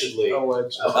allegedly.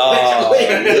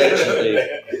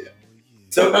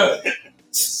 So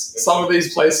some of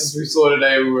these places we saw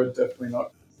today, we were definitely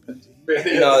not.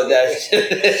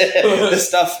 the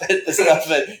stuff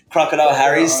at Crocodile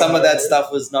Harry's, some of that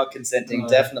stuff was not consenting,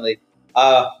 definitely.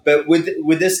 But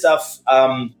with this stuff,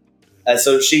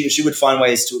 so she would find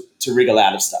ways to wriggle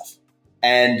out of stuff,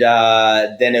 and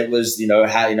then it was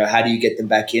how do you get them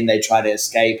back in? They try to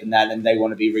escape and they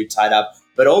want to be re-tied up,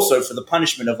 but also for the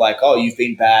punishment of like, oh, you've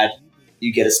been bad,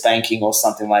 you get a spanking or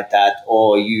something like that,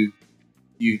 or you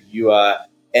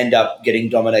end up getting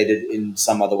dominated in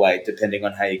some other way, depending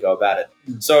on how you go about it.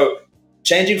 So,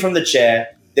 changing from the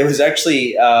chair, there was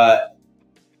actually an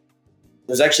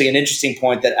interesting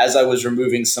point that as I was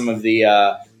removing some of the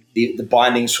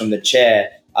bindings from the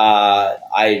chair,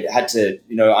 I had to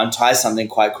untie something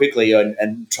quite quickly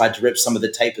and tried to rip some of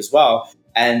the tape as well,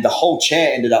 and the whole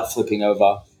chair ended up flipping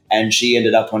over, and she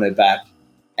ended up on her back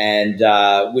and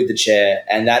with the chair,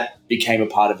 and that became a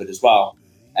part of it as well.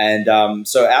 And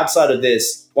so outside of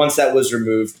this, once that was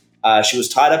removed, she was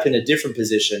tied up in a different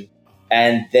position,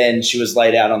 and then she was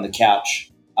laid out on the couch.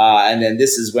 And then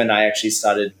this is when I actually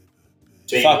started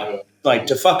to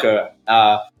fuck her.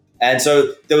 And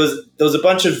so there was a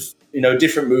bunch of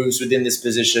different moves within this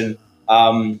position.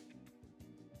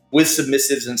 With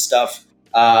submissives and stuff,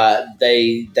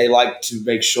 they like to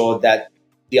make sure that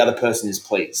the other person is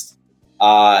pleased.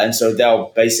 And so they'll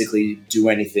basically do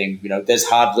anything. There's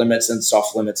hard limits and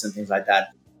soft limits and things like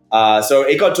that. So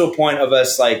it got to a point of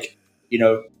us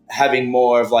having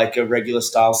more of like a regular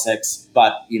style sex,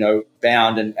 but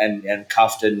bound and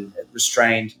cuffed and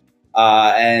restrained.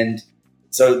 And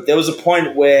so there was a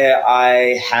point where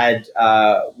I had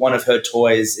one of her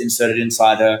toys inserted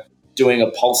inside her, doing a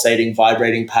pulsating,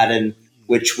 vibrating pattern,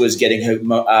 which was getting her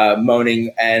moaning,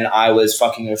 and I was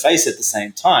fucking her face at the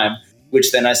same time.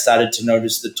 Which then I started to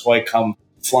notice the toy come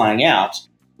flying out,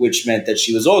 which meant that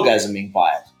she was orgasming by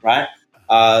it, right?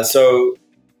 So,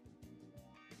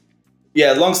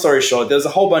 yeah, long story short, there was a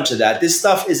whole bunch of that. This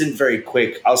stuff isn't very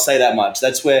quick, I'll say that much.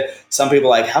 That's where some people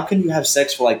are like, how can you have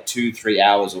sex for like 2-3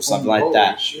 hours or something like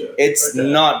that? Shit. It's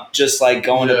not just like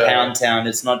going to Pound Town.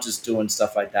 It's not just doing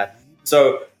stuff like that.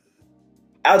 So,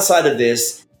 outside of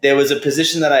this, there was a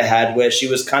position that I had where she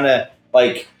was kind of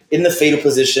like in the fetal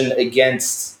position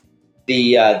against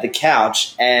the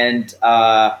couch, and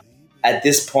at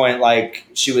this point, like,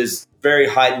 she was very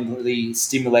heightenedly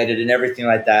stimulated and everything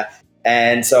like that,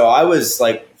 and so I was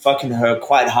like fucking her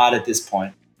quite hard at this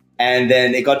point, and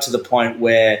then it got to the point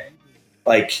where,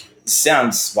 like,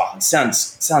 sounds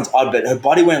odd, but her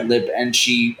body went limp and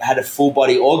she had a full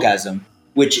body orgasm,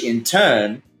 which in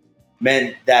turn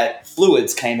meant that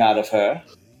fluids came out of her.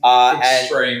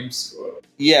 Extreme squirt.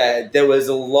 Yeah, there was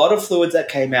a lot of fluids that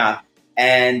came out.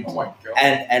 And oh my God.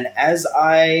 And as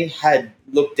I had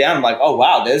looked down, I'm like, oh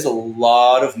wow, there's a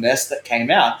lot of mess that came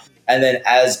out. And then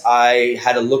as I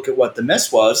had a look at what the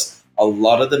mess was, a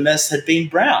lot of the mess had been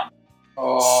brown.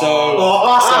 Oh. So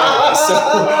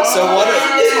what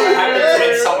happens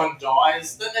when someone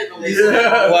dies? Don't they release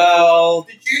it? Well,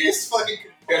 Did you just fucking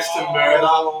confess to murder?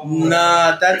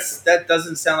 Nah, that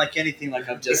doesn't sound like anything like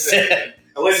I've just said.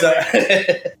 So,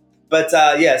 but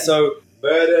yeah, so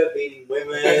Murder, beating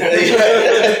women.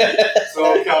 It's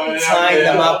all coming out. tying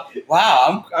them up.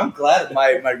 Wow, I'm glad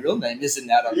my real name isn't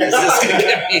out on this. This is going to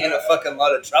get me in a fucking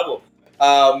lot of trouble.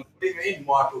 What do you mean,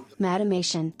 Michael?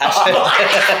 Madamation.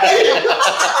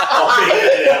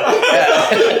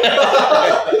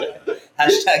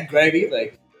 Hashtag gravy.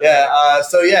 Like, yeah.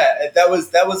 So yeah, that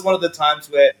was one of the times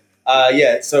where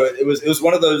so it was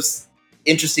one of those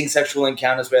interesting sexual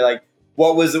encounters where, like,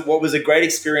 what was a great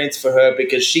experience for her,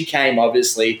 because she came,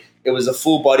 obviously it was a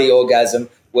full body orgasm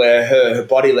where her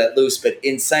body let loose, but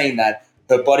in saying that,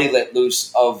 her body let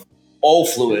loose of all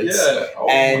fluids. Yeah. Oh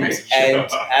as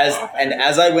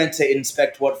I went to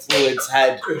inspect what fluids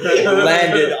had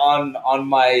landed on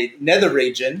my nether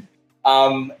region,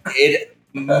 it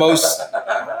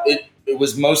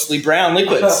was mostly brown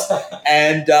liquids,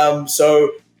 and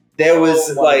so there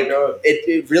was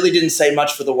it really didn't say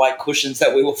much for the white cushions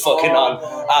that we were fucking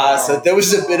on. So there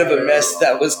was a bit of a mess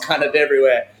that was kind of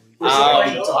everywhere. Well,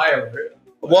 it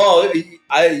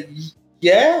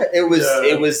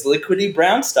was liquidy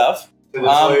brown stuff.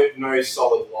 No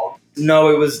solid log. No,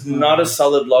 it was not a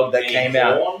solid log that came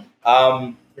out.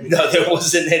 No, there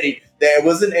wasn't any. There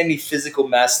wasn't any physical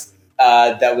mass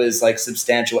that was like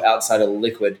substantial outside of the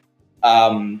liquid.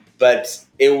 But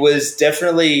it was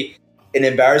definitely an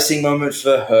embarrassing moment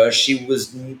for her. She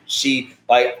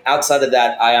outside of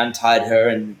that, I untied her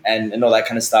and all that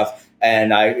kind of stuff,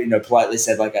 and I politely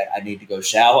said, like, I need to go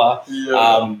shower.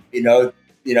 Yeah.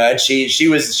 And she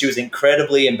was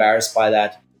incredibly embarrassed by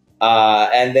that.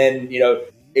 And then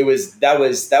that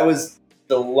was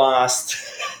the last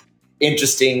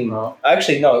interesting.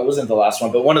 Actually, no, it wasn't the last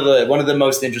one, but one of the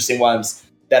most interesting ones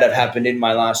that have happened in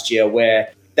my last year,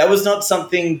 where that was not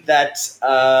something that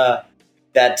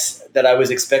that I was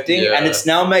expecting, and it's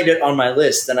now made it on my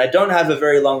list. And I don't have a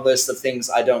very long list of things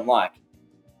I don't like.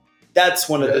 That's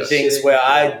one of the things where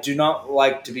I do not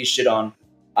like to be shit on,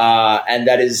 and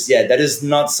that is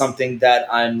not something that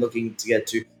I'm looking to get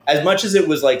to. As much as it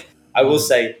was like, I will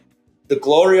say, the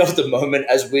glory of the moment,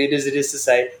 as weird as it is to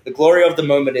say, the glory of the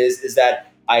moment is that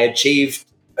I achieved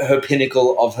her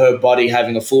pinnacle of her body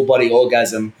having a full body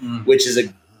orgasm, which is a,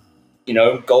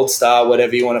 gold star,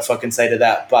 whatever you want to fucking say to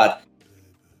that. But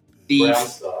the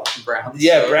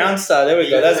brown star. There we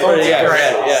go. That's what it is.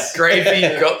 Yeah. Gravy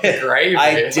got the gravy.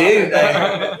 I did.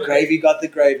 Gravy got the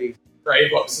gravy.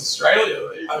 Grave Box Australia.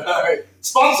 I know.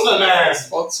 Sponsor the man.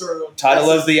 Sponsor.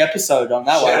 Title of the episode on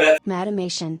that one.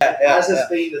 Madamation. As has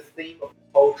been the theme of the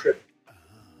whole trip.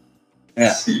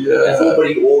 Yeah. Full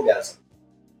body orgasm.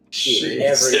 Shit.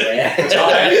 Everywhere.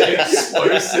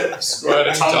 Explosive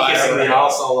squirting Tongue in the diarrhea.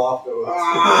 arsehole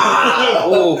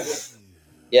afterwards. Oof.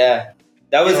 Yeah.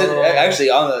 That was it.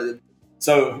 Actually,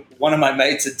 so one of my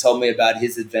mates had told me about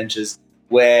his adventures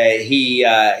where he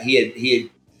had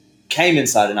came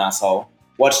inside an asshole,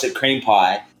 watched it cream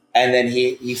pie, and then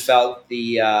he felt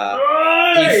the he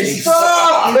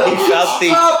felt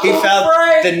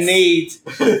the need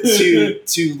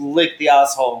to lick the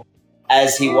asshole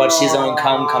as he watched his own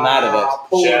cum come out of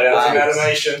it. Shout out to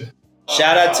Madamation.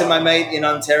 Shout out to my mate in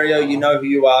Ontario. You know who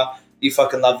you are. You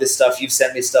fucking love this stuff. You've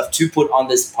sent me stuff to put on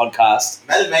this podcast.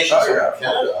 Madamation's from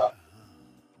Canada.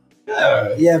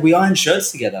 Yeah, we iron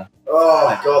shirts together. Oh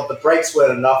my god, the brakes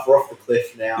weren't enough. We're off the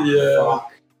cliff now. Yeah.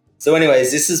 Fuck. So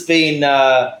anyways, this has been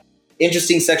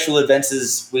interesting sexual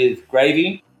adventures with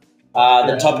Gravy.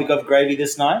 The topic of Gravy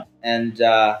this night. And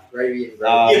Gravy and gravy.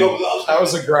 That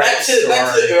was a great Back to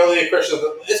the earlier question.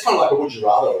 It's kind of like a would you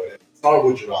rather. It's not a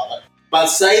would you rather. But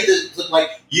say that like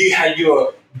you had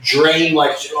your dream,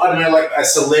 like I don't know, like a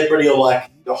celebrity or like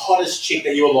the hottest chick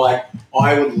that you were like,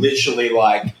 I would literally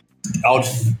like, I would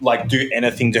like do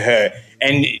anything to her,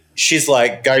 and she's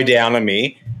like, go down on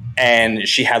me, and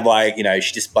she had like,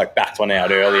 she just like backed one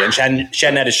out early, and she hadn't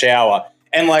had a shower,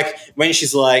 and like when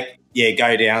she's like, yeah,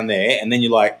 go down there, and then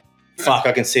you're like, fuck,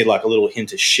 I can see like a little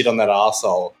hint of shit on that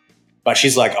arsehole, but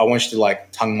she's like, I want you to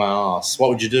like tongue my ass. What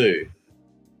would you do?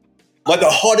 Like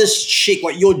the hottest chick,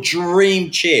 like your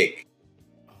dream chick.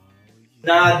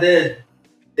 nah, the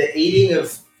eating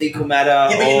of fecal matter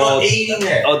yeah, but you're not eating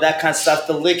it. or that kind of stuff,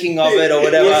 the licking of it or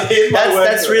whatever.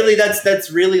 That's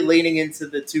really leaning into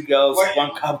the two girls,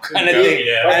 one cup kind of thing.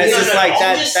 Yeah. And it's just like I'm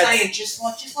that. just That's saying, just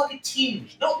like a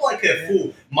tinge, not like a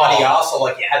full muddy arsehole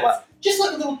like you had. Just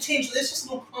like a little tinge. There's just a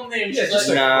little crumb there. And Yeah, just just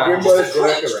like, nah. Grimbo's just a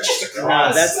crunch, workaround. just a Nah,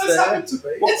 crunch. that's happened to me.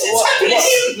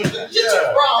 It's happening. Just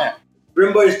a crumb.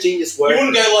 Grimbo's genius work. You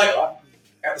wouldn't go like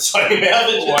out the side of your mouth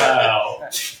and Wow.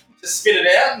 just spit it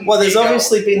out. And well, there's keep going.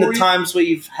 obviously been the Or you- times where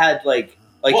you've had like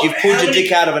What, you've pulled how your many-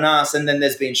 dick out of an ass and then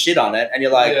there's been shit on it and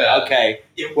you're like, Yeah. okay,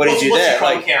 Yeah, what did you what's there? What's a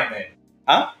crumb Like- count then?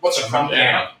 Huh? What's a crumb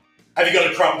count? Have you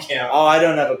got a crumb count? oh, I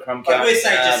don't have a crumb count. Like we're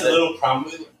saying just a but- little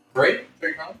crumb. Three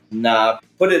crumbs? Nah,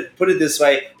 put it this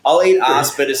way. I'll eat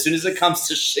ass, but as soon as it comes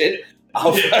to shit,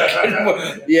 I'll fucking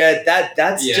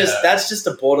that's Yeah. just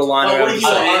a borderline. Like, what if you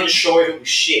around- were unsure if it was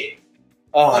shit?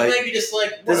 Oh, Like maybe just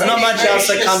like there's not much else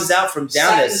that comes out from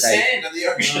down there. the Say. sand of the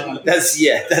ocean. That's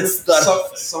the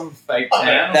Some fake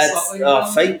tan or that's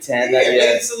something. fake tan. Yeah, That, yeah.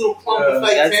 it's a little clump of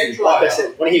fake that's- tan Like dry. I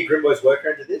said, want to hear Grimbo's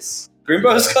workaround to this?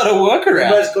 Grimbo's got a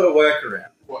workaround. Grimbo's got a workaround.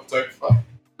 What, don't fuck?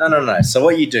 No. So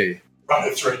what you do? Run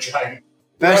it through a drain.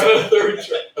 First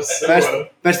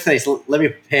thing is, let me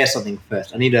prepare something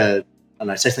first. I need to, I don't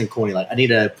know, say something corny, like I need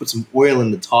to put some oil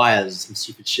in the tires, some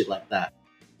stupid shit like that.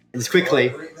 And just quickly,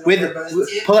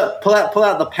 pull out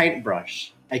the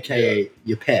paintbrush, aka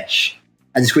your pesh,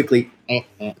 and just quickly, Oh,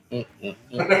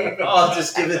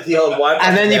 just give it the old wipe.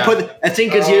 and then you put, I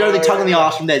think because you're only tongue in the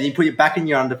arse from there, you put it back in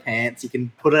your underpants. You can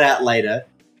put it out later,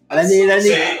 and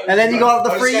then you got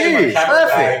the free use.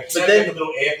 Perfect. But then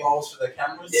little air bowls for the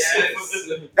cameras.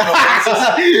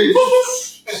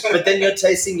 But then you're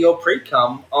tasting your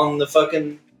pre-cum on the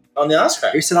fucking on the ass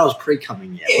crack. Who said I was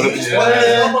pre-coming yet? Yeah, he was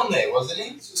putting on there, wasn't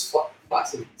he? It's just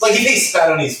flaccid. Like if he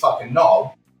spat on his fucking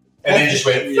knob and then just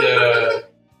went, Yeah.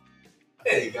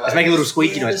 there you go. Let's make a little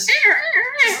squeaky noise.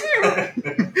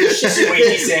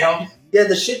 Squeaky sound. Yeah,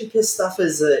 the shit and piss stuff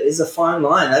is a fine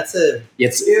line. That's a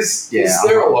Is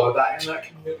there a lot of that in that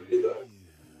community though?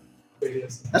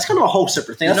 That's kind of a whole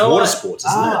separate thing. That's You know water what? sports,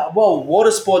 isn't it? Well, water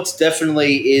sports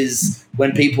definitely is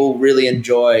when people really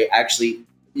enjoy actually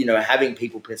having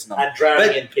people pissing on me. And drowning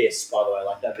But- in piss, by the way,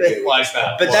 like that. Like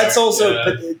that. But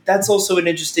that's also an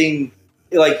interesting,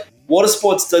 like, water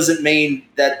sports doesn't mean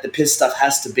that the piss stuff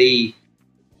has to be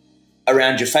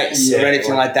around your face or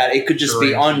anything like that. It could just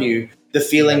be on you. The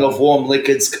feeling of warm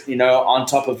liquids, on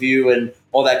top of you and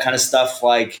all that kind of stuff.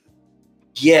 Like,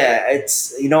 yeah,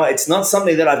 it's not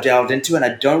something that I've delved into, and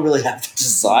I don't really have the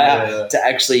desire to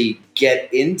actually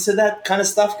get into that kind of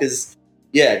stuff because,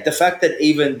 the fact that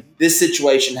even this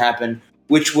situation happened,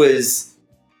 which was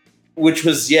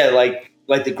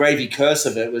like the gravy curse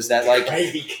of it was that like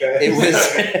Gravy curse. it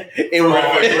was it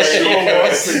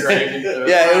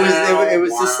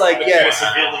was just like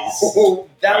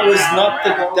that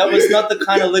was not the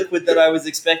kind of liquid that I was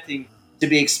expecting to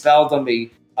be expelled on me,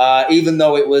 even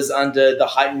though it was under the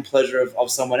heightened pleasure of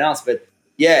someone else. But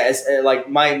like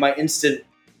my instant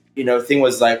thing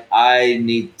was like, I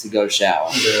need to go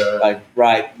shower like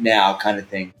right now kind of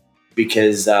thing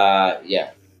because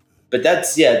but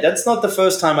that's not the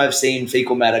first time I've seen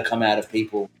fecal matter come out of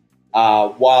people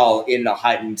while in a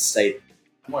heightened state.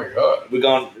 Oh my god. We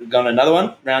gone another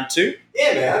one? Round 2?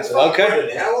 Yeah, man.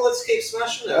 Okay. Now, well, let's keep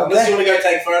smashing it. Okay. Unless you want to go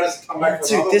take photos and come back for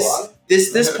Dude, another one.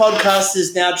 this podcast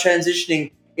is now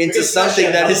transitioning into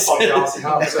something that is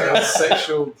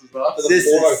Sexual disaster. This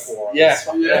is- yeah.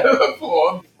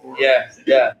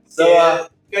 Yeah. So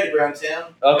go to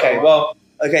Browntown.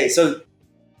 okay, so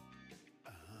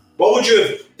What would you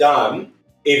have done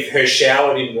if her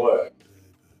shower didn't work?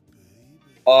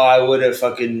 I would have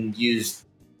fucking used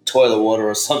toilet water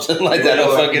or something like that.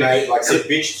 Or fucking Mate, like, so,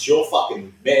 bitch, it's your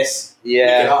fucking mess. Pick it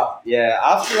yeah. up.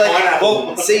 After like Pineapple.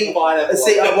 well, see,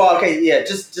 Pineapple.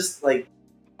 just like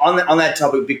on that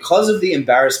topic, because of the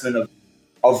embarrassment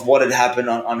of what had happened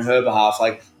on her behalf,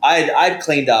 like I'd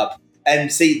cleaned up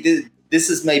and see this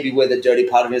is maybe where the dirty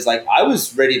part of me is like I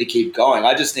was ready to keep going.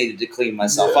 I just needed to clean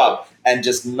myself up and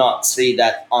just not see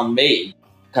that on me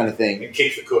kind of thing. And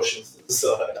kick the cushions to the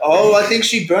side. Oh, I think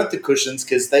she burnt the cushions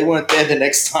because they weren't there the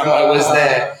next time I was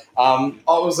there. It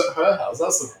was at her house.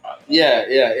 That's alright. Yeah,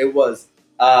 it was.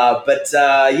 But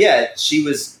she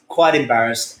was quite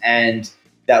embarrassed, and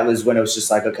that was when it was just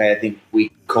like, okay, I think we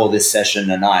call this session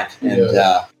a night, and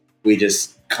we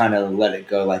just kind of let it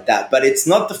go like that. But it's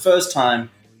not the first time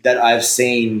that I've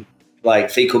seen like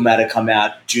fecal matter come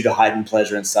out due to heightened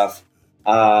pleasure and stuff.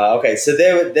 Okay, so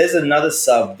there's another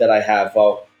sub that I have.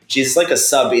 Well, she's like a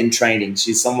sub in training.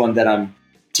 She's someone that I'm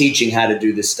teaching how to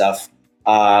do this stuff.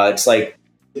 It's like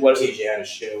What teach you how to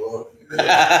show up?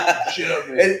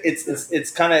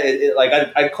 it's kind of like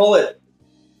I call it.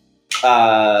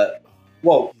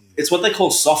 It's what they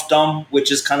call soft dom,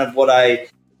 which is kind of what I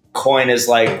coin as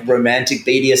like romantic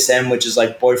BDSM, which is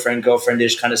like boyfriend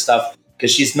girlfriendish kind of stuff.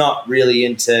 Because she's not really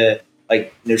into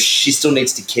like she still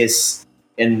needs to kiss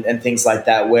and things like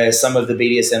that. Where some of the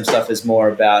BDSM stuff is more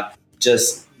about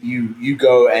just you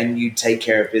go and you take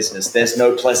care of business. There's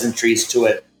no pleasantries to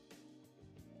it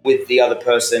with the other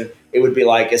person. It would be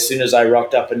like as soon as I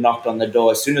rocked up and knocked on the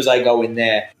door, as soon as I go in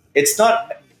there, it's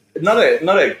not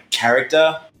a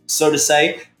character, so to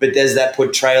say, but there's that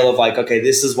portrayal of like, okay,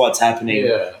 this is what's happening.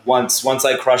 Yeah. Once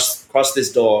I cross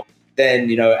this door, then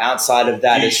outside of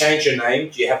that, Do you change your name?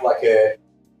 Do you have like a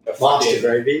Master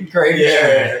fucking- Gravy.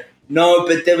 Yeah. no,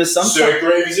 but there was some. Sir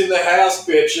Gravy's in the house,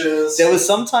 bitches. There was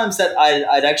sometimes that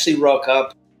I'd actually rock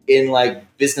up in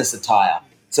like business attire,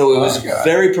 so it was Okay.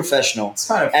 very professional. It's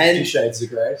kind of 50 Shades of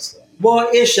Grey stuff. Well,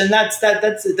 ish, and that's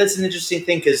an interesting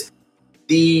thing because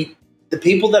the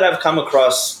people that I've come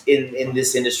across in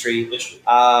this industry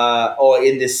or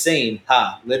in this scene,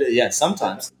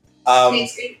 sometimes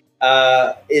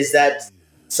is that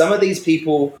some of these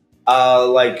people are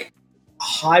like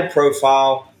high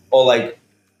profile or like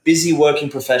busy working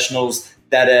professionals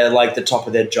that are like the top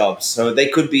of their jobs. So they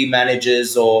could be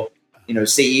managers or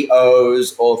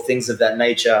CEOs or things of that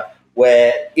nature,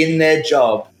 where in their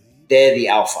job they're the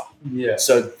alpha. Yeah.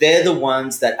 So they're the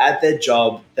ones that at their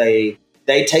job they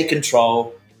take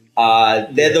control.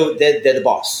 They're the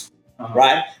boss,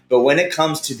 right? But when it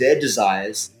comes to their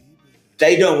desires,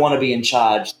 they don't want to be in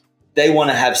charge. They want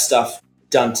to have stuff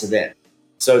done to them.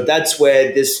 So that's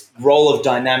where this role of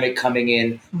dynamic coming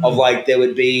in of like there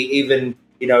would be even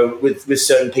with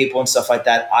certain people and stuff like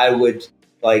that. I would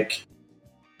like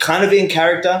kind of in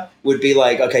character would be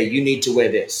like, okay, you need to wear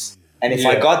this. And if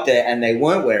I got there and they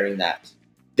weren't wearing that,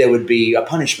 there would be a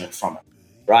punishment from it,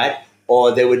 right?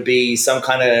 Or there would be some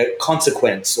kind of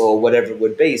consequence or whatever it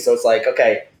would be. So it's like,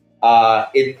 okay,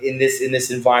 in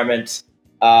this environment,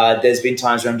 there's been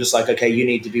times where I'm just like, okay, you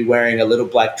need to be wearing a little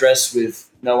black dress with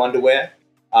no underwear.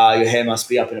 Your hair must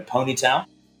be up in a ponytail,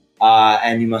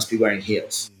 and you must be wearing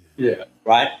heels. Yeah.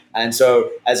 right? And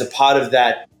so as a part of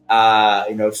that,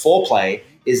 foreplay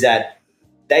is that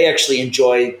they actually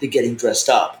enjoy the getting dressed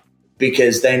up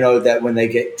because they know that when they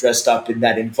get dressed up in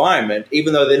that environment,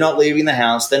 even though they're not leaving the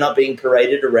house, they're not being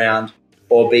paraded around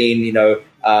or being,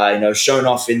 shown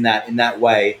off in that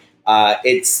way.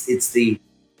 It's the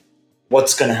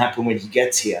what's going to happen when he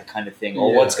gets here kind of thing,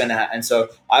 or what's going to happen. And so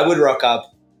I would rock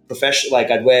up professional, like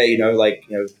I'd wear,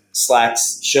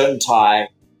 slacks, shirt and tie,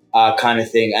 kind of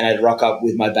thing, and I'd rock up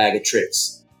with my bag of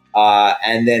tricks.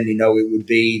 And then, it would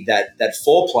be that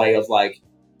foreplay of like,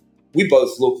 we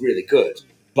both look really good,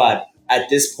 but at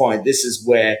this point, this is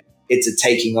where it's a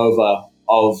taking over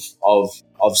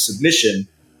of submission,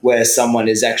 where someone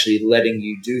is actually letting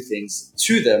you do things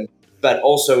to them, but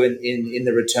also in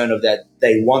the return of that,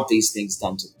 they want these things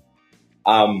done to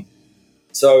them.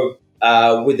 So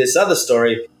with this other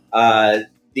story,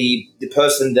 the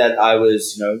person that I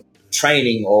was,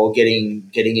 training or getting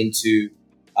into,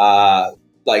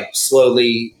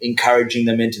 slowly encouraging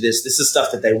them into this is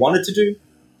stuff that they wanted to do.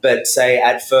 But say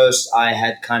at first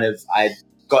I'd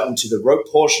gotten to the rope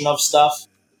portion of stuff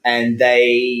and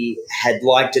they had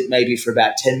liked it maybe for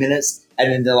about 10 minutes.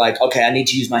 And then they're like, okay, I need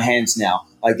to use my hands now.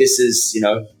 Like this is,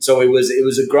 so it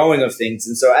was a growing of things.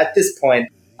 And so at this point,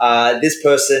 this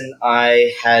person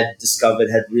I had discovered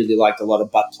had really liked a lot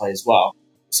of butt play as well.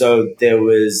 So there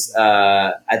was,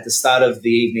 at the start of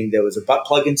the evening, there was a butt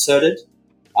plug inserted.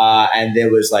 And there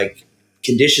was like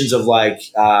conditions of like,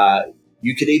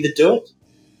 you could either do it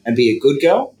and be a good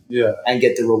girl and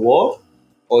get the reward,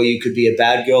 or you could be a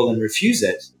bad girl and refuse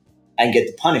it and get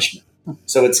the punishment.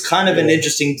 So it's kind of an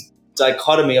interesting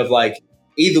dichotomy of like,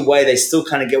 either way, they still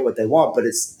kind of get what they want, but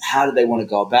it's how do they want to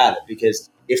go about it? Because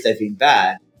if they've been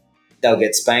bad, they'll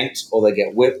get spanked or they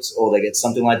get whipped or they get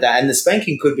something like that. And the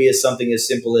spanking could be something as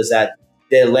simple as that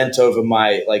they're leant over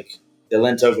my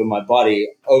body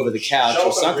over the couch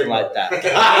or something like that.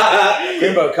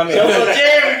 Grimbo, come here.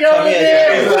 Come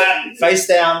here. Face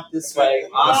down this way,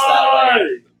 ass that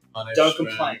way. Don't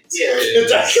complain. Talk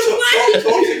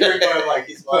to Grimbo like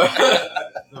he's like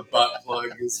the butt plug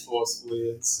is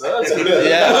forcefully inserted.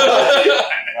 Yeah.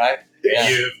 Right? Yeah.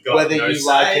 You've got whether no you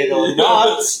like it or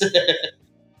not.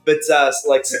 But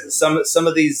like some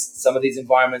of these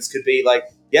environments could be like,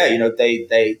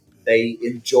 they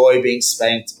enjoy being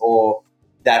spanked, or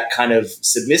that kind of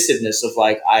submissiveness of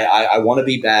like, I want to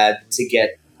be bad to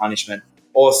get punishment.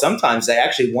 Or sometimes they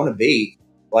actually want to be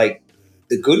like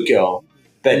the good girl,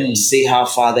 but see how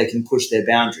far they can push their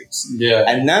boundaries. Yeah.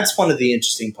 And that's one of the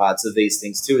interesting parts of these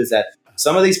things too, is that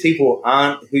some of these people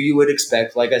aren't who you would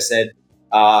expect. Like I said,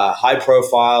 high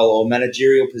profile or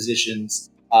managerial positions,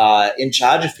 in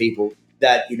charge of people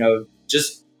that,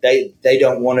 just they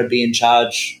don't want to be in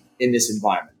charge in this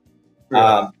environment.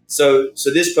 Right. So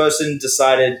this person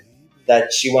decided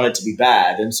that she wanted to be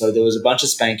bad. And so there was a bunch of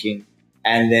spanking,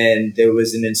 and then there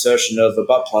was an insertion of a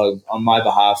butt plug on my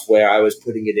behalf where I was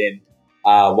putting it in,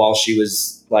 while she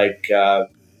was like,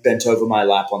 bent over my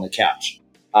lap on the couch.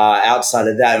 Outside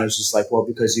of that, it was just like, well,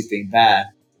 because you've been bad,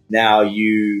 now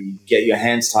you get your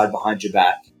hands tied behind your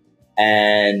back.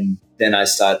 And then I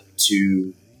start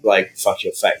to like fuck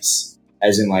your face,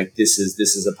 as in like, this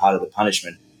is a part of the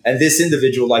punishment. And this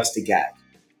individual likes to gag.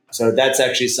 So that's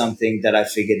actually something that I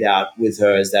figured out with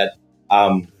her, is that,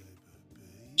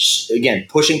 again,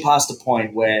 pushing past the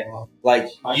point where like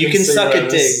you can suck a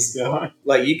dick.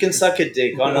 Like you can suck a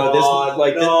dick. Oh no, this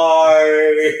like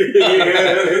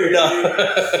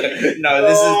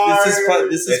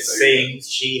this is It seems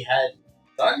she had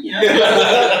done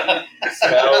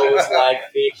smells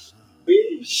like fish.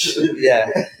 Yeah.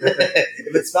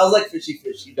 If it smells like fishy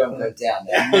fish, you don't go down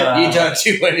there. You don't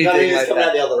do anything like that.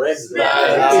 Out the other end.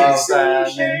 It's an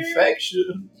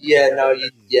infection. Yeah, no.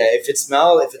 If it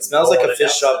smells like a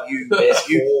fish shop, you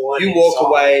walk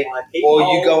away, or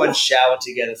you go and shower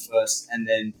together first, and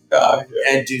then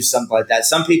and do something like that.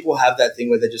 Some people have that thing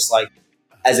where they're just like,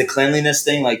 as a cleanliness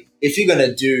thing, like if you're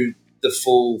gonna do the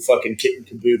full fucking kit and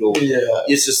caboodle,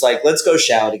 it's just like, let's go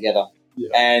shower together. Yeah.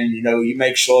 And, you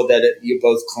make sure that you're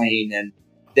both clean. And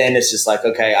then it's just like,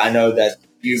 okay, I know that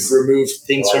you've removed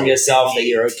things from yourself, that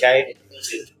you're okay.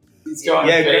 He's going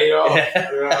to pay off. You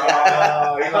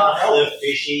can't have a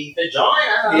fishy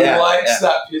vagina. He likes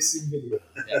that pissing video.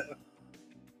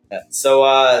 Yeah. So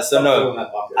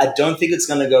no, I don't think it's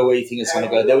going to go where you think it's going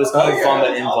to go. There was no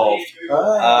vomit involved.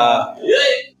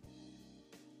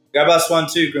 Grab us one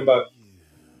too, Grimbo.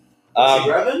 Is he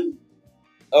grabbing?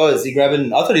 Oh, is he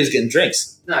grabbing? I thought he was getting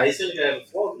drinks. No, he's going to go have a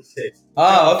flog with it.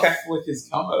 Oh, okay. Flick his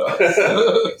cum at us.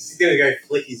 He's going to go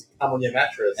flick his cum on your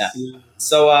mattress. Yeah.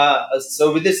 So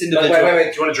with this individual...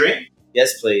 Wait. Do you want a drink?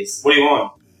 Yes, please. What do you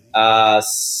want?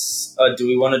 Do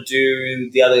we want to do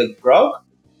the other grog?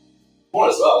 Might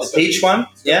as well. The peach one?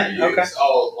 Yeah? Okay.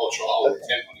 I'll try. I'll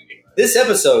attempt on it. This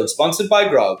episode sponsored by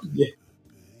Grog. Do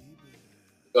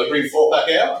I bring 4-pack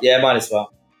out? Yeah, might as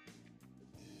well.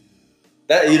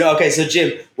 Okay, so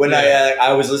Jim, when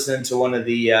I was listening to one of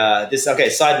the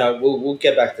side note, we'll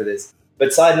get back to this.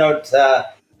 But side note,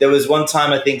 there was one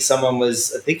time I think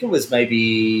it was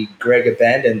maybe Greg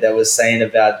Abandon that was saying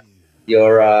about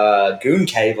your goon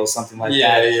cave or something like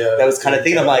that. Yeah. That was kind of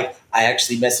thinking. I'm like, I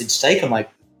actually messaged Steak. I'm like,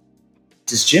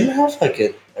 does Jim have like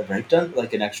a breakdown,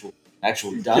 like an actual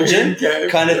dungeon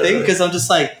kind of thing? Because I'm just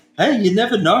like, hey, you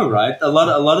never know, right? A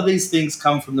lot of these things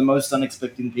come from the most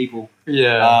unexpected people.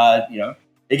 Yeah.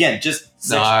 Again, just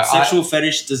sexual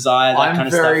fetish, desire, that kind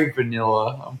of stuff. I'm very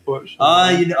vanilla,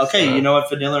 unfortunately. You know what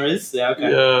vanilla is? Yeah,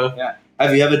 okay. Yeah.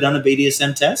 Have you ever done a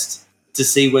BDSM test to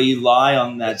see where you lie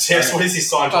on that? Test? What is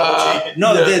this,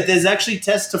 Scientology? There's actually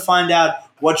tests to find out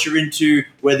what you're into,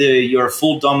 whether you're a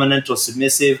full dominant or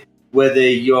submissive, whether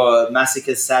you're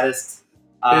masochist, sadist.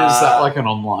 Is that like an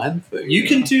online thing? You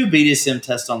can do a BDSM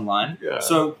test online. Yeah.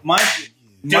 So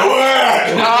Do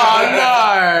it!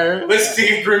 Oh, no! Let's see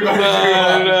if Grimbo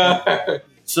No.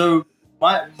 So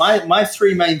my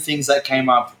three main things that came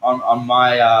up on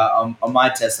my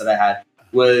test that I had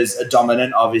was a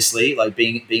dominant, obviously, like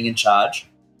being in charge,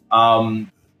 and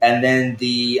then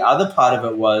the other part of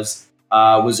it was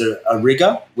a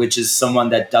rigger, which is someone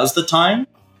that does the tying.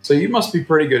 So you must be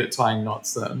pretty good at tying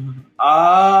knots then.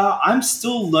 I'm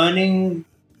still learning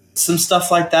some stuff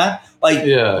like that. Like,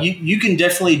 you can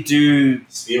definitely do.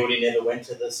 Spirity never went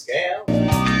to the scale.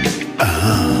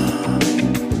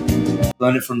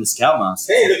 Learn it from the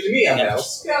Scoutmaster. Hey, look at me, I'm now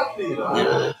Scout leader.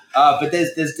 Yeah. But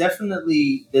there's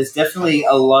definitely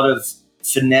a lot of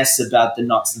finesse about the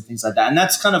knots and things like that, and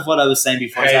that's kind of what I was saying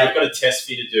before. Hey, I've got a test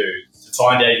for you to do to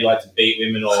find out if you like to beat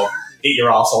women or get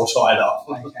your asshole tied up.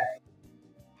 Okay.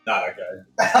 No, don't go.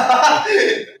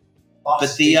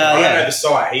 But the I don't know the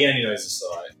site. He only knows the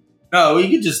site. No, you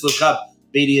could just look up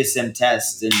BDSM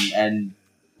test and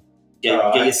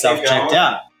get yourself checked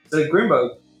out. So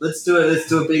Grimbo, let's do a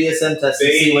BDSM test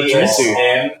and see what you're into.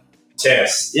 BDSM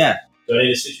test. Yeah. Do I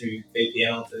need to switch my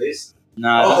VPN onto this?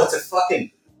 No. Oh, it's a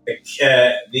fucking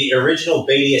the original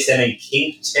BDSM and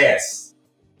kink test.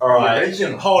 All right.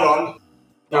 Hold on.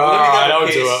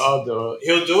 I'll do it.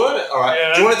 He'll do it? All right.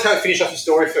 Yeah. Do you want to finish off your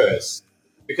story first?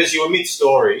 Because you were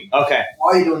mid-story. Okay.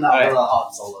 Why are you doing that Right. with a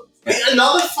heart solid?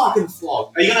 Another fucking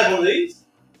flog. Are you gonna have one of these?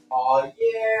 Oh,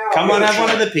 yeah. Come on, have one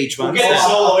of the peach We'll ones. get the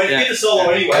solo. Yeah. Get the solo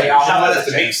anyway. Wait, I'll How have about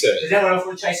it. the mix it? Is anyone else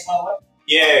want to chase my way?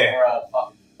 Yeah. Or a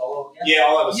fucking solo? Yeah,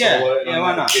 I'll have a Yeah, solo. yeah,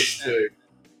 why not? This too.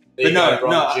 But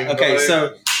no. Okay,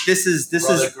 so this is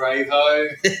Brother Gravo.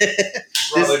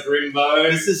 Brother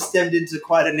Grimbo. this has stemmed into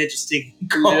quite an interesting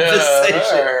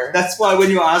conversation. That's why when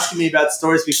you were asking me about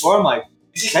stories before, I'm like,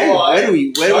 hey, where do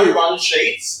we run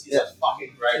sheets is a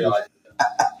fucking great idea.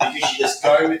 You should just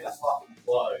go with the fucking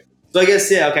flow. So I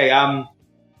guess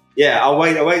I'll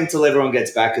wait until everyone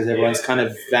gets back because everyone's kind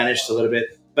of vanished a little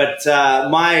bit. But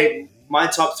my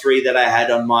top three that I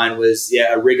had on mine was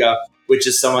a rigger, which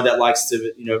is someone that likes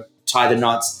to tie the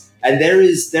knots. And there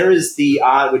is the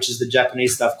art, which is the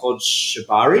Japanese stuff called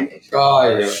shibari,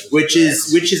 Oh, yeah. which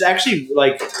is actually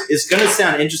like, it's going to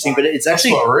sound interesting, but it's That's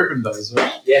actually what Ruben does,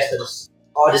 right? Yes,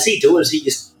 but does he do it? Or does he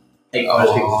just take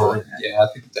most people doing it? Yeah, I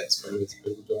think that's what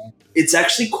people doing. it's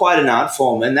actually quite an art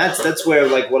form, and that's where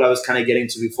like what I was kind of getting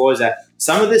to before is that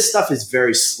some of this stuff is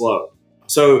very slow.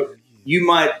 So you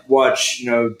might watch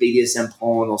BDSM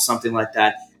porn or something like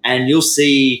that, and you'll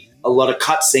see a lot of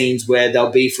cut scenes where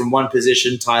they'll be from one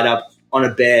position tied up on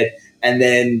a bed, and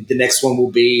then the next one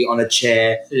will be on a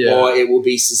chair, or it will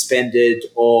be suspended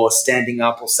or standing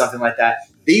up or something like that.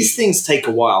 These things take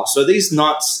a while. So these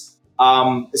knots,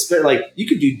 especially like you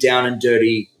could do down and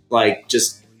dirty, like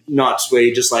just knots where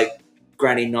you just like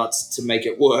granny knots to make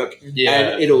it work, and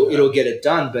it'll get it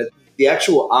done. But the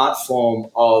actual art form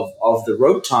of the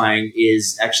rope tying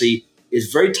is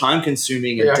very time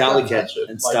consuming and delicate and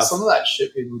like stuff. Some of that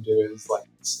shit people do is like,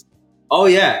 oh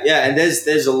yeah, and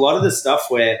there's a lot of the stuff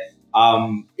where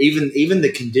even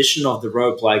the condition of the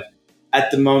rope, like at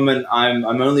the moment I'm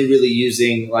only really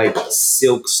using like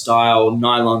silk style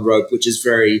nylon rope, which is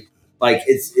very like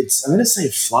it's I'm gonna say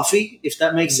fluffy, if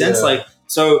that makes sense. Like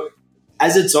so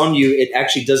as it's on you, it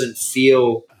actually doesn't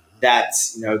feel that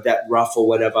that rough or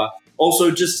whatever.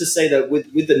 Also, just to say that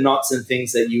with the knots and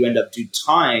things that you end up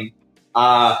tying,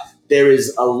 there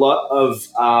is a lot of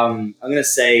I'm going to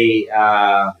say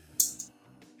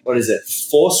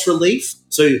force relief.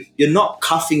 So you're not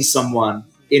cuffing someone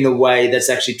in a way that's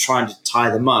actually trying to tie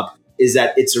them up. Is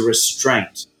that it's a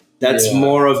restraint. That's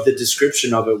more of the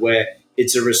description of it, where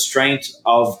it's a restraint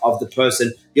of the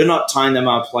person. You're not tying them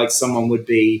up like someone would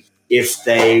be if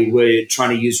they were trying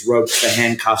to use ropes for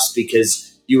handcuffs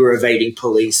because you were evading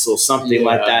police or something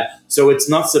like that. So it's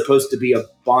not supposed to be a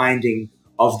binding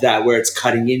of that where it's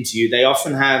cutting into you. They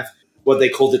often have what they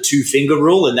call the 2-finger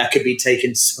rule, and that could be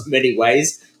taken so many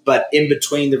ways. But in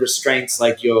between the restraints,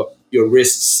 like your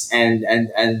wrists and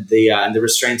the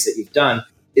restraints that you've done,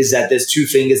 is that there's 2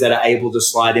 fingers that are able to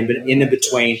slide in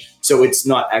between, so it's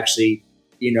not actually,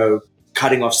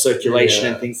 cutting off circulation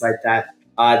and things like that.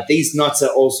 These knots are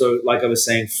also, like I was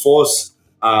saying, force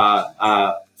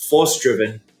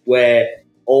driven, where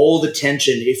all the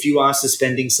tension, if you are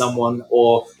suspending someone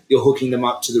or you're hooking them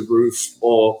up to the roof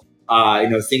or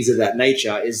things of that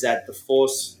nature, is that the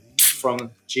force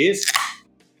from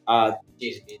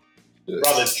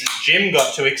Brother Jim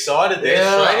got too excited there.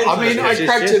 Yeah, I mean, I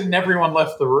cracked it and everyone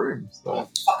left the room. So.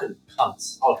 Fucking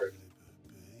cunts. I'll drink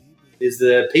it. Is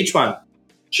the peach one.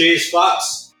 Cheers,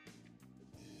 fucks.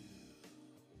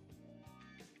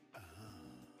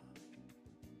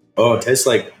 Oh, it tastes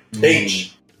like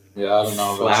peach. Yeah, I don't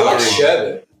know. It's like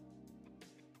sherbet.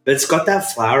 But it's got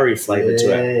that flowery flavor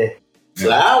to it.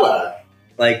 Flour.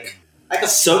 Like a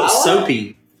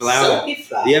soapy flour. Soapy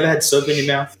flour. You ever had soap in your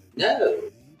mouth? No.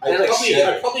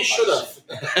 I probably should have.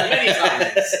 Many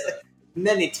times.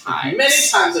 Many times. Many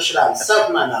times I should have soap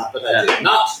in my mouth, but I did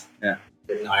not. Yeah.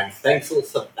 And I'm thankful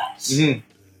for that. Mm-hmm.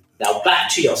 Now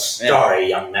back to your story,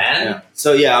 young man. Yeah.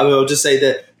 So I will just say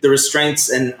that the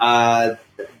restraints and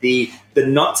the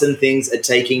knots and things are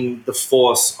taking the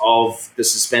force of the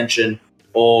suspension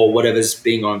or whatever's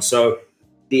being on. So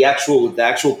the actual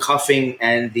cuffing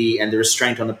and the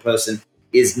restraint on the person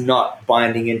is not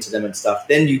binding into them and stuff.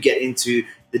 Then you get into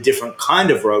the different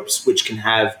kind of ropes, which can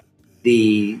have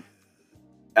the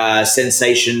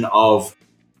sensation of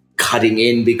cutting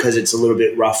in because it's a little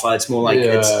bit rougher. It's more like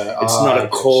it's not a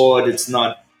cord, it's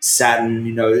not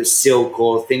satin, silk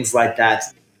or things like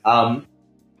that. And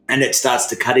it starts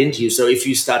to cut into you. So if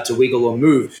you start to wiggle or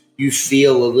move, you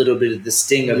feel a little bit of the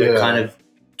sting of it kind of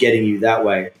getting you that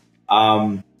way.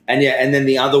 And then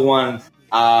the other one,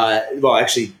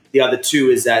 the other two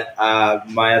is that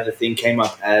my other thing came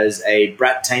up as a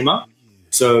brat tamer.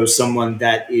 So someone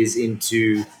that is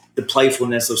into the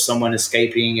playfulness of someone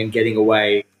escaping and getting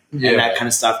away and that kind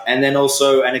of stuff. And then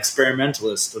also an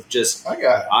experimentalist of just,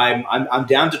 I'm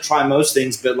down to try most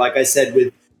things. But like I said,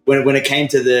 when it came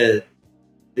to the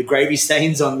gravy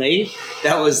stains on me,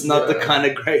 that was not the kind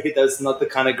of gravy. That's not the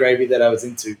kind of gravy that I was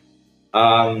into.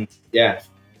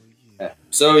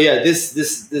 So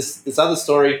this other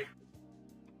story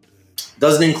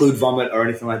doesn't include vomit or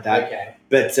anything like that. Okay.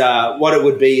 But what it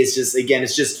would be is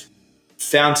it's just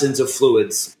fountains of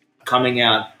fluids coming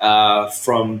out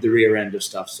from the rear end of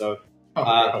stuff. So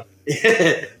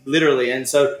literally. And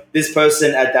so this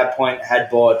person at that point had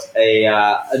bought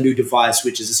a new device,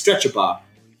 which is a stretcher bar.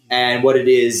 And what it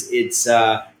is, it's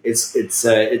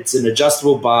an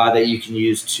adjustable bar that you can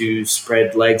use to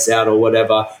spread legs out or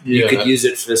whatever. You could use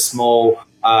it for small.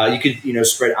 You could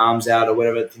spread arms out or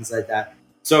whatever, things like that.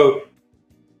 So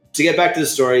to get back to the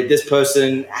story, this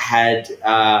person had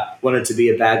wanted to be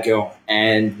a bad girl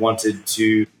and wanted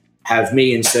to have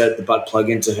me insert the butt plug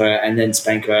into her and then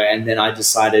spank her. And then I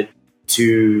decided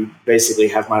to basically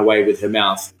have my way with her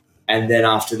mouth. And then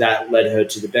after that, led her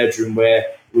to the bedroom where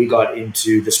we got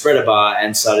into the spreader bar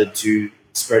and started to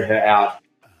spread her out.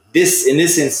 In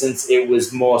this instance, it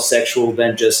was more sexual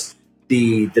than just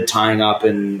the tying up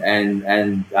and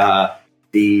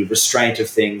the restraint of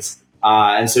things.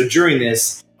 And so during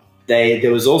this,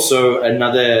 there was also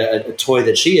a toy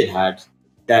that she had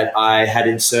that I had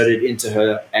inserted into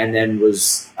her and then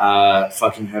was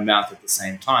fucking her mouth at the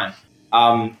same time.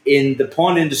 In the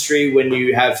porn industry, when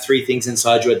you have 3 things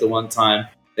inside you at the one time,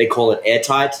 they call it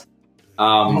airtight.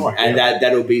 And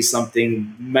that'll be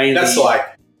something mainly... That's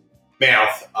like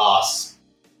mouth, ass,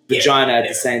 vagina at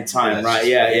the same time, right?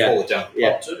 Yeah. Call it down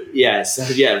too. Yeah, so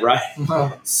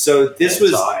right. So this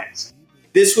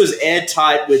was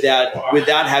airtight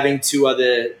without having 2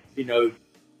 other,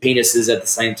 penises at the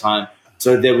same time.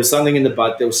 So there was something in the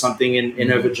butt, there was something in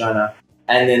her vagina,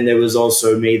 and then there was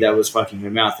also me that was fucking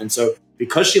her mouth. And so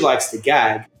because she likes to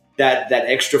gag, that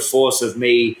extra force of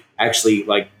me actually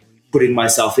like putting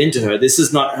myself into her, this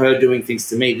is not her doing things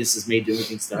to me, this is me doing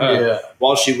things to her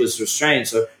while she was restrained.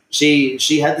 So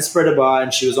she had the spreader bar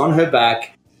and she was on her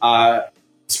back.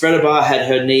 Spreader bar had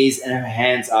her knees and her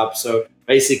hands up. So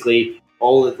basically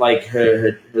all like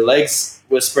her legs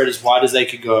were spread as wide as they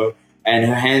could go and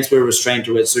her hands were restrained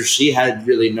to it. So she had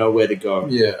really nowhere to go,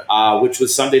 which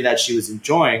was something that she was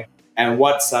enjoying. And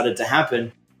what started to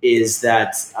happen is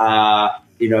that,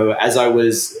 as I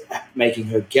was making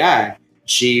her gag,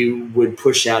 she would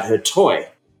push out her toy.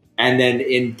 And then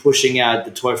in pushing out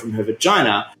the toy from her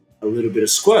vagina, a little bit of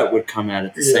squirt would come out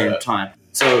at the same time.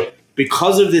 So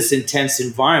because of this intense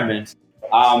environment,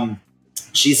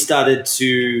 she started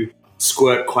to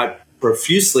squirt quite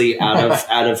profusely out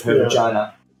of her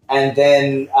vagina. And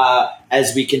then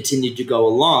as we continued to go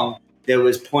along, there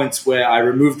was points where I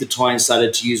removed the toy and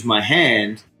started to use my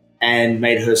hand and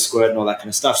made her squirt and all that kind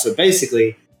of stuff. So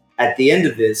basically, at the end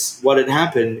of this, what had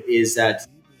happened is that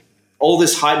all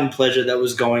this heightened pleasure that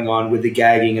was going on with the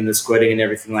gagging and the squirting and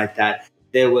everything like that,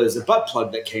 there was a butt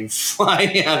plug that came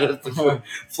flying out of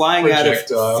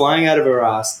her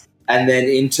ass. And then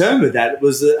in turn with that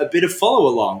was a bit of follow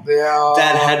along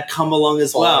that had come along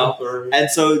as well. And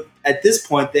so at this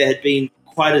point, there had been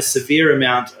quite a severe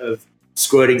amount of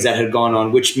squirtings that had gone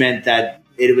on, which meant that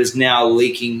it was now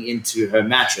leaking into her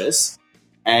mattress,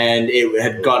 and it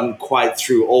had gotten quite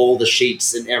through all the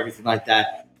sheets and everything like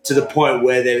that, to the point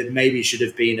where there maybe should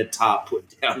have been a tarp put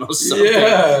down or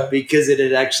something, because it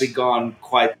had actually gone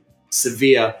quite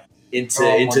severe into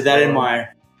that environment.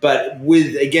 But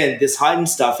with, again, this heightened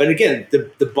stuff, and again,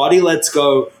 the body lets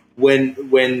go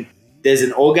when there's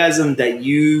an orgasm that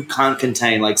you can't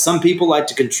contain. Like, some people like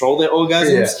to control their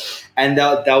orgasms, and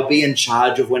they'll be in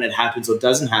charge of when it happens or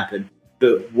doesn't happen.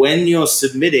 But when you're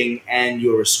submitting and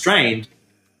you're restrained,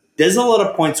 there's a lot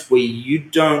of points where you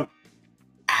don't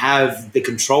have the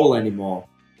control anymore,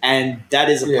 and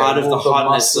that is a part of the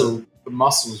hotness. The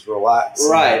muscles relax,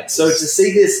 right? So to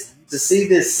see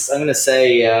this, I'm going to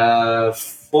say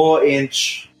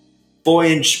 4-inch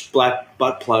black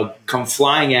butt plug come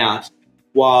flying out,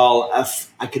 while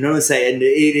I can only say, and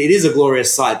it is a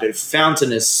glorious sight, but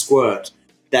fountainous squirt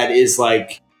that is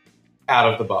like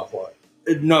out of the butt plug.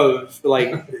 No,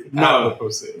 like no, out of the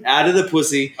pussy. Out of the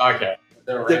pussy. Okay.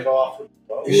 There a rainbow off?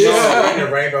 Yeah.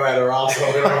 A rainbow out of her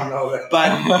asshole. We don't know that.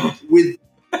 But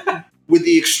with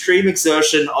the extreme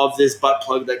exertion of this butt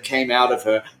plug that came out of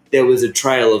her, there was a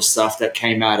trail of stuff that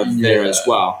came out of there as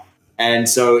well. And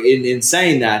so in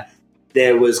saying that,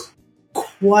 there was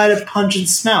quite a pungent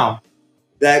smell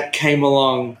that came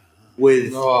along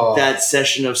with that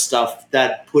session of stuff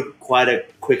that put quite a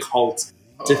quick halt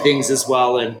to things as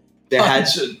well. And there had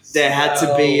to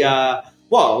be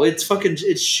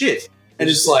it's shit. And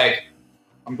it's like,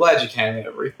 I'm glad you came and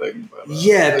everything. But, but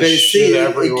see,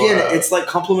 again, it's like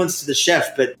compliments to the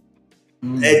chef, but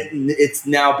it's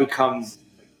now become...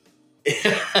 We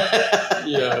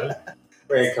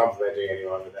ain't complimenting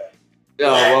anyone with that.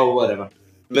 Oh, well, whatever.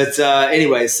 But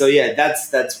anyway, so yeah,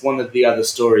 that's one of the other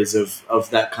stories of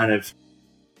that kind of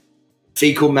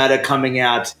fecal matter coming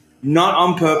out, not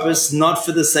on purpose, not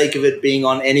for the sake of it being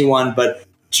on anyone, but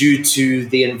due to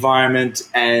the environment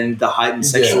and the heightened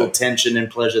sexual tension and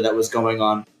pleasure that was going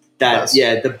on. That,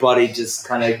 the body just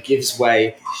kind of gives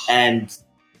way and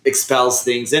expels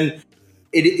things. And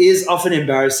it is often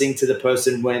embarrassing to the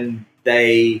person when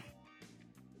that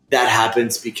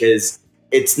happens, because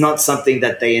it's not something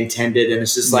that they intended, and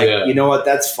it's just like, you know what,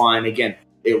 that's fine. Again,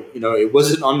 it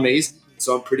wasn't on me,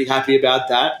 so I'm pretty happy about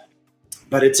that.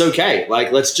 But it's okay.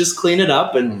 Like, let's just clean it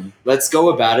up and let's go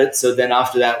about it. So then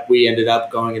after that, we ended up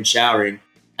going and showering,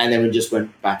 and then we just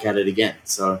went back at it again.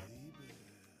 So,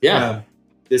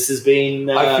 this has been...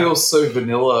 I feel so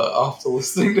vanilla after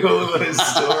listening to all of those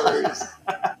stories.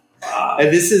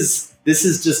 And this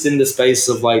is just in the space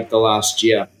of like the last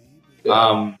year.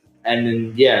 And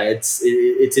then, it's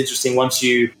interesting once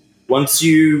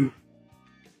you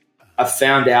are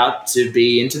found out to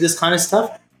be into this kind of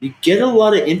stuff. You get a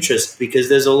lot of interest, because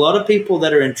there's a lot of people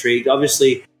that are intrigued,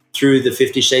 obviously through the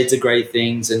 50 Shades of Grey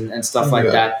things and stuff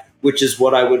like that, which is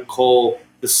what I would call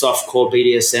the softcore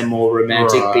BDSM or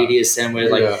romantic BDSM, where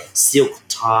like silk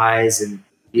ties and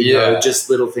you know,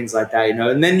 just little things like that,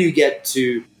 and then you get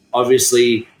to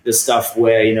obviously the stuff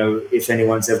where, if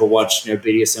anyone's ever watched,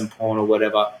 BDSM porn or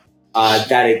whatever,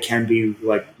 that it can be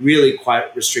like really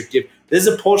quite restrictive. There's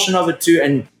a portion of it too,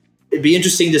 and it'd be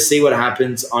interesting to see what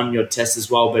happens on your test as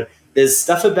well. But there's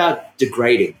stuff about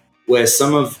degrading, where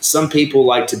some people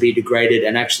like to be degraded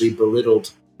and actually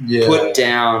belittled, put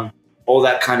down, all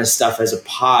that kind of stuff as a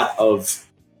part of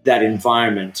that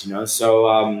environment,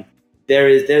 So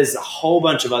there's a whole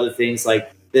bunch of other things.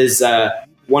 Like there's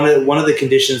one of the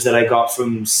conditions that I got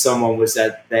from someone was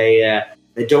that they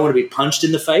don't want to be punched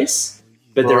in the face,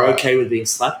 but they're okay with being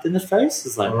slapped in the face.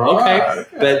 It's like, okay.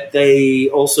 But they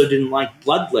also didn't like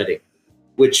bloodletting,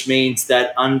 which means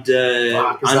that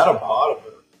under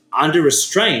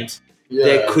restraint,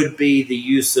 there could be the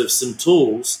use of some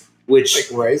tools, which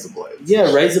like razor blades.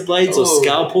 Yeah, razor blades or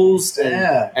scalpels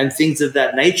and things of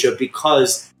that nature,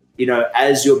 because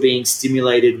as you're being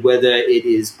stimulated, whether it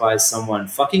is by someone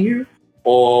fucking you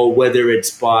or whether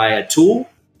it's by a tool,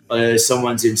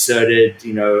 someone's inserted,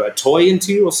 a toy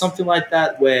into you or something like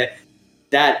that, where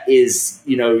that is,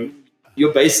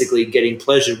 you're basically getting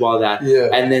pleasured while that,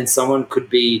 and then someone could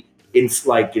be in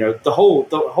the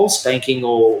whole spanking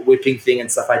or whipping thing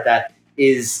and stuff like that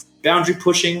is boundary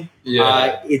pushing.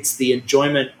 It's the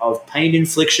enjoyment of pain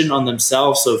infliction on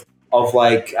themselves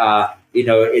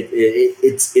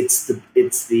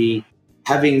it's the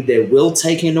having their will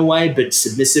taken away, but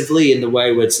submissively in the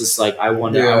way where it's just like I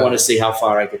want to see how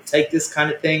far I could take this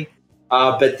kind of thing.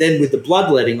 But then with the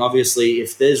bloodletting, obviously,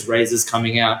 if there's razors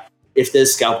coming out, if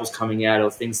there's scalpels coming out,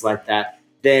 or things like that,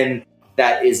 then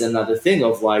that is another thing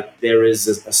of there is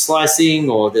a slicing,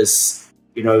 or there's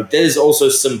also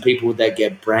some people that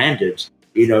get branded,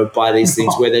 by these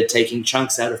things where they're taking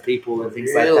chunks out of people and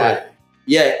things like that.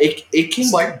 Yeah, it can.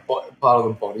 It's like part of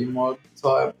the body mod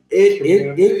type. Ish.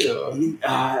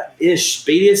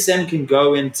 BDSM can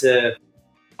go into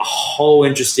a whole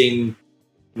interesting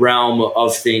realm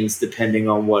of things depending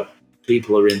on what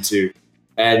people are into,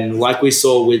 and like we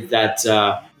saw with that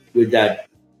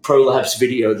prolapse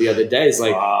video the other day, is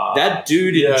that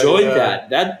dude enjoyed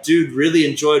that. That dude really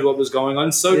enjoyed what was going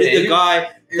on. So did the guy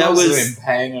that was in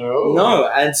pain at all. No,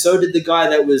 and so did the guy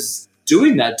that was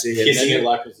doing that to him. Kissing it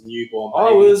like it was a newborn.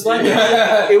 Oh, it was like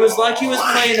he was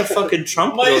playing a fucking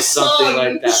trumpet or something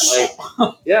like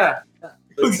that. Yeah.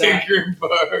 Look at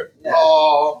Grimbo. Yeah.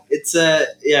 Oh, it's So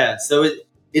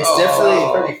it's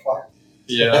definitely pretty fun.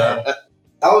 yeah.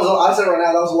 I said right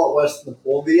now that was a lot worse than the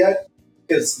porn video,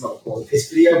 because it's not porn, the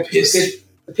piss video. The piss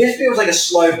video was like a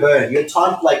slow burn. You had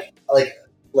time to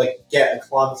get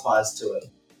acclimatized to it.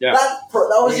 Yeah. That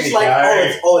was just like,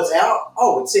 it's out.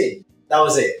 Oh, it's in. That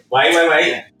was it.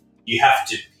 Wait. You have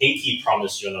to pinky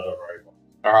promise you're not a robot.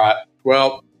 All right.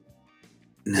 Well,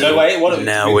 So wait, what?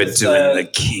 Now we're doing the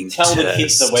kink tell test. the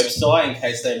kids the website in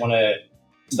case they want to.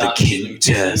 The kink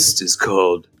test is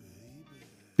called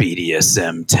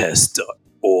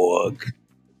BDSMtest.org.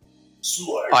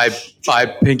 I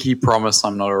pinky promise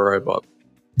I'm not a robot.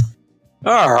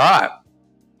 All right.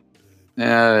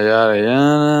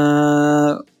 Yeah.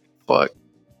 Fuck.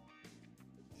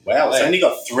 Wow, it's only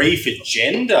got 3 for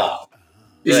gender.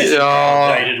 This is an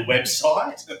outdated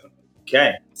website.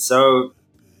 Okay, so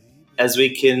as we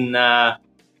can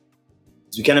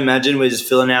imagine, we're just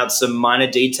filling out some minor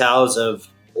details of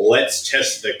Let's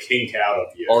test the kink out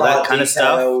of you. all that kind of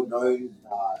stuff. Known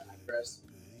address.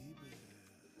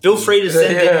 Feel free to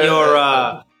send in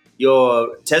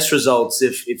your test results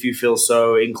if you feel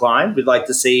so inclined. We'd like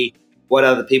to see what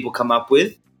other people come up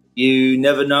with. You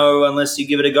never know unless you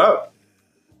give it a go.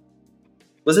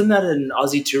 Wasn't that an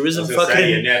Aussie tourism fucking?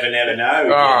 You never know. All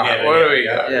right, what do we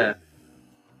got? Yeah.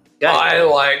 I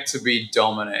like to be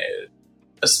dominated,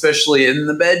 especially in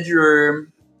the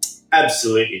bedroom.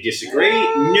 Absolutely disagree.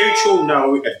 Neutral,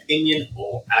 no opinion,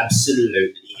 or absolutely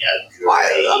agree.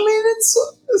 I mean,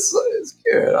 it's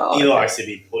good. He likes to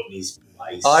be put in his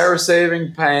place. I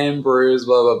receiving pain, bruise,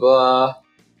 blah blah blah.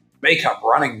 Makeup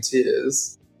running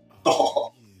tears.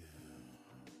 Oh.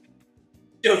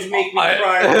 Don't make me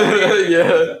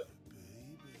cry.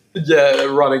 Yeah,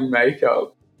 running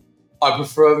makeup. I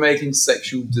prefer making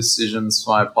sexual decisions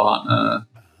for my partner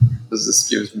because this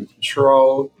gives me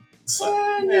control.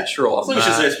 Neutral. As long as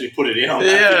she says we put it in on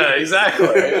Yeah, exactly.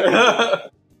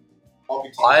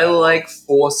 I like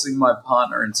forcing my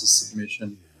partner into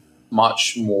submission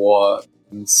much more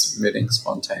than submitting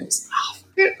spontaneously.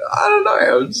 I don't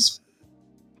know. I'm just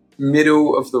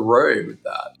middle of the road with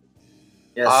that.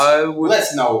 Yes. I would.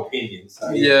 That's no opinion. So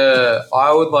Yeah,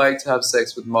 I would like to have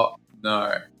sex with my.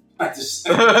 No. I just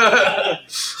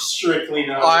strictly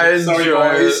no. I Sorry,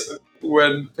 enjoy boys. it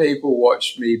when people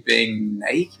watch me being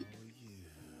naked.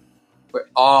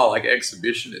 Like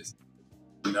exhibitionist.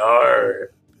 No.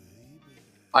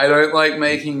 I don't like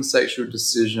making sexual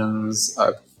decisions.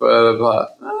 I prefer the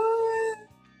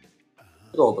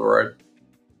middle of the road.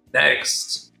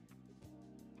 Next.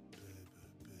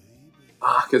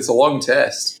 Fuck, it's a long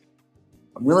test.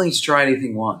 I'm willing to try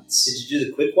anything once. Did you do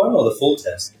the quick one or the full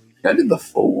test? I did the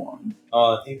full one.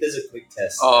 Oh, I think there's a quick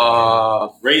test.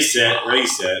 Reset.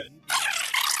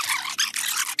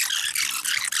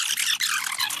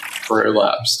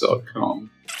 Prolapse.com.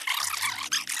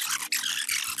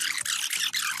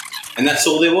 And that's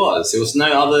all there was. There was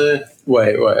no other.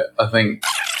 Wait. I think.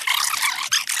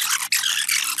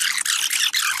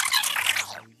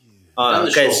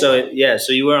 Okay, so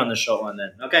you were on the short one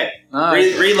then. Okay,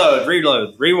 Nice. reload,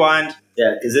 rewind.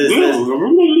 Yeah, because there's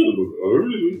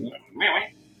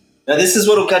Now, this is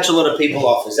what will catch a lot of people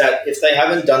off, is that if they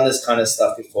haven't done this kind of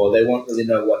stuff before, they won't really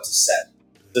know what to say.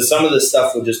 So some of the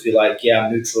stuff will just be like, yeah,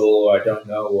 I'm neutral, or I don't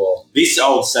know, or... This I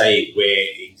would say where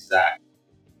exact.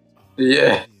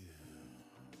 Yeah.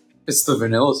 It's the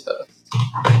vanilla test.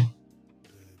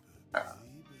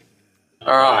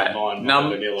 Alright.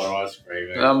 Vanilla ice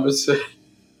cream. Number 2.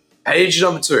 Page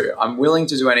number 2. I'm willing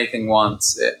to do anything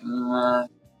once. No.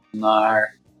 No.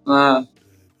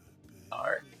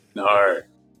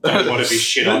 Don't want to be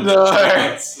shit on. No.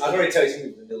 I've already told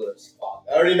you vanilla as fuck.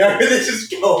 I already know where this is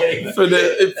going.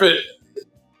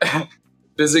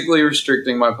 Physically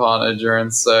restricting my partner during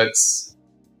sex.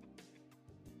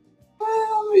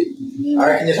 I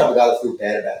reckon you'd have a guy that feel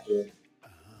bad about doing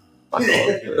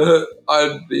it.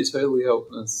 I'd be totally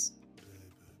helpless.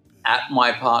 At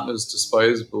my partner's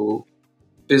disposal,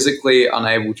 physically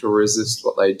unable to resist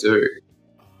what they do.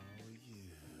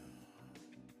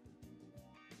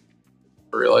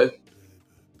 Really?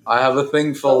 I have a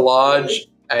thing for large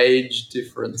age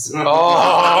difference. Oh, no!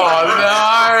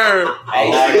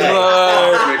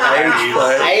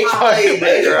 Age play is an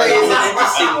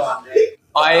interesting one.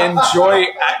 I enjoy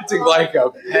acting like a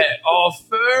pet. Oh,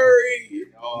 furry!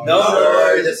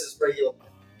 No, this is regular.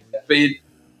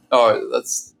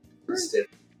 That's...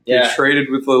 Yeah. Be treated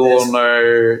with little or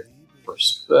no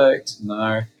respect.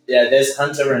 No. Yeah, there's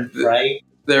hunter and prey.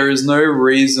 There is no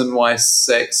reason why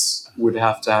sex would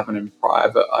have to happen in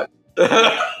private.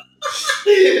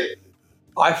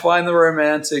 I find the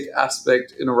romantic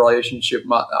aspect in a relationship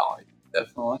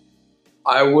definitely.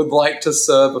 I would like to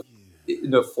serve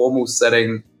in a formal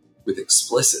setting with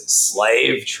explicit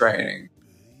slave training.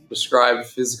 Prescribed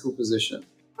physical position.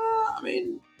 I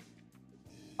mean,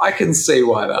 I can see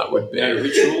why that would be. No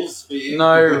rituals for you?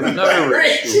 No rituals.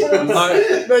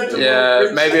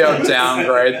 Maybe I'll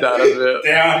downgrade that a bit.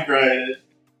 Downgraded.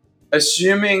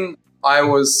 Assuming I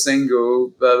was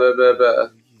single,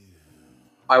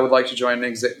 I would like to join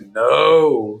an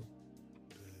No.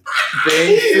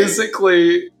 Being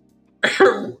physically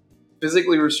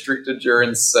restricted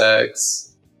during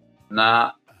sex.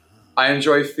 Nah. I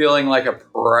enjoy feeling like a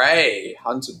prey,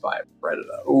 hunted by a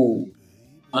predator. Ooh.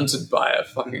 Hunted by a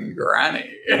fucking granny.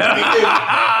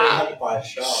 Hunted by a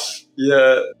shark.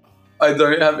 Yeah. I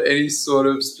don't have any sort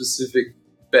of specific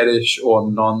fetish or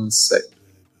non-sex.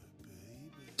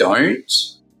 Don't?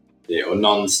 Yeah, or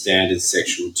non-standard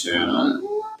sexual turn.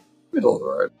 Middle of the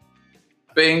road.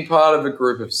 Being part of a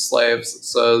group of slaves that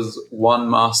says one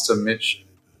master Mitch.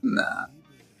 Nah.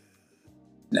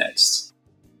 Next.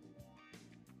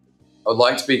 I would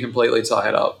like to be completely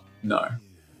tied up. No.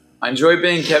 I enjoy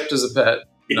being kept as a pet.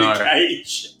 In a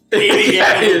cage. Eating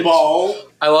out of the bowl.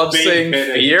 I love Being seeing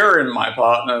petted. fear in my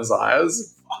partner's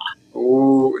eyes.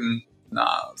 Ooh,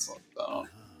 nah, that's not done.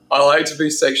 I like to be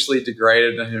sexually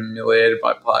degraded and humiliated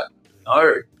by partner.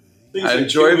 No. Things I that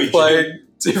enjoy kill each playing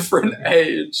different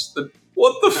age.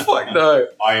 What the fuck? No.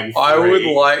 I would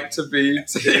like to be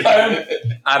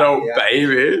an adult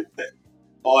baby.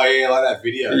 Oh, yeah, like that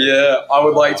video. Yeah, I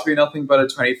would like to be nothing but a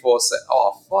 24/7.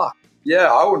 Oh, fuck. Yeah,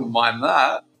 I wouldn't mind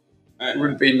that. It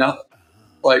wouldn't be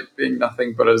like being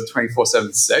nothing but a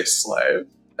 24/7 sex slave.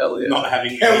 Hell yeah. Not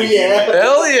having Hell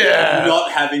yeah.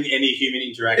 Not having any human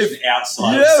interaction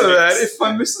outside of Yeah, sex. man. If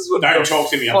my missus would Don't talk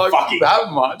to me, I'm fuck fucking.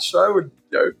 that much, I would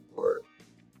go for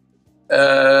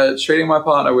it. Treating my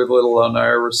partner with little or no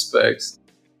respect.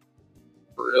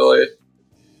 Really?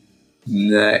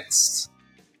 Next.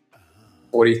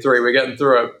 43, we're getting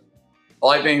through it. I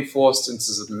like being forced into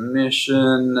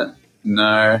submission.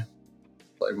 No.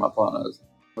 Like my partner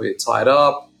will get tied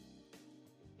up.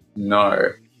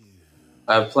 No.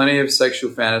 I have plenty of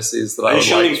sexual fantasies that I Are you would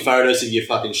showing like photos of your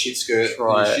fucking shit skirt?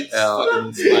 try Your shit out.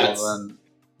 fucking slats?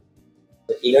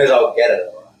 He knows I'll get it.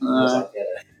 Alright. He knows I'll get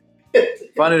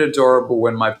it. Find it adorable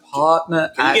when my partner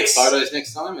Can you get acts... photos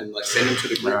next time and like send them to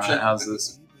the group Alright, chat? how's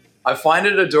this? I find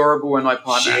it adorable when my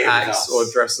partner Share with acts us. or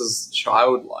dresses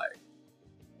childlike,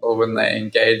 or when they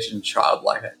engage in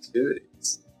childlike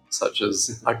activities, such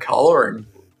as a colouring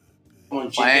book, Come on,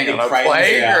 playing get on the a crayons out.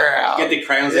 playground. Get the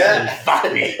crayons out and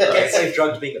fuck me. Get safe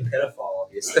drugs being a pedophile,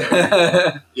 obviously.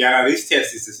 Yeah, no, this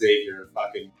test is to see if you're a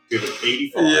fucking good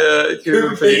pedophile. Yeah, it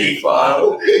could be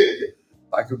pedophile.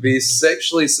 I could be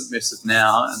sexually submissive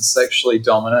now and sexually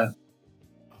dominant.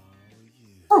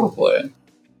 Probably.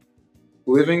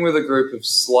 Living with a group of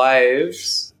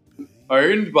slaves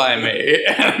owned by me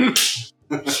and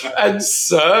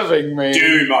serving me.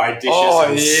 Do my dishes Oh,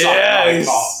 and suck my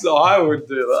yes. cock. I would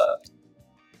do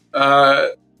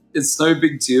that. It's no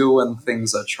big deal when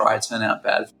things I try turn out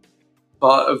bad.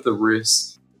 Part of the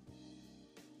risk.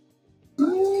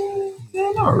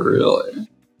 Yeah, not really.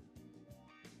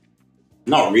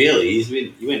 Not really.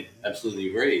 You went absolutely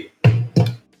agree.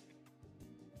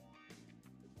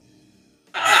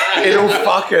 It'll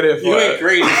fuck it if You went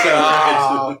green.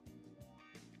 I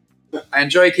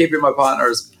enjoy keeping my partner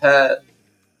as a pet.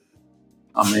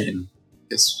 I mean,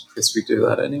 guess we do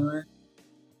that anyway.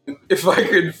 If I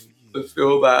could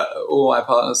fulfill that all my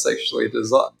partner's sexual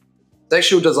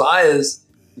desires,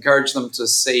 encourage them to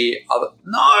see other.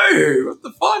 No, what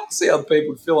the fuck? See other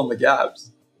people fill in the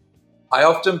gaps. I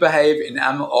often behave in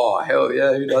Oh hell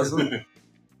yeah, who doesn't?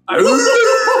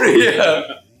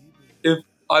 Yeah.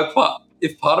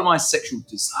 If part of my sexual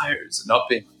desires are not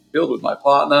being fulfilled with my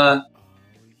partner,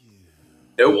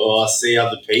 Oh, see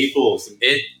other people. Some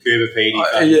Cuba PD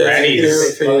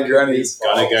grannies. Grannies.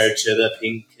 Gotta go to the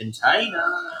pink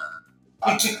container.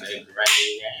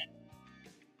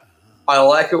 I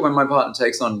like it when my partner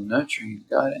takes on nurturing and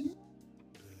guiding.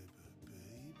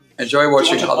 Enjoy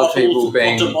watching other people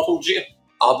being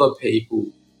other people.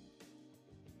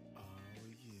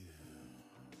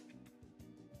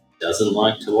 Doesn't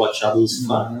like to watch others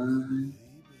fuck.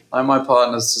 I like my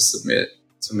partners to submit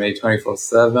to me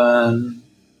 24/7.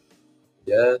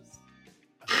 Yes.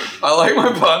 I like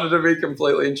my partner to be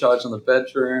completely in charge in the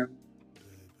bedroom.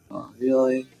 Oh,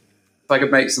 really? If I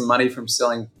could make some money from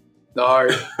selling... No.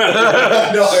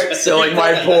 Selling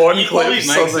my porn clips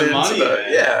on the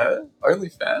internet. Yeah.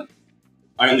 OnlyFans.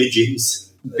 Only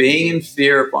gyms. Being in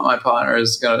fear of what my partner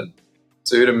is going to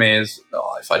do to me is,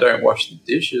 if I don't wash the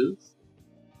dishes,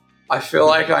 I feel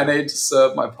like I need to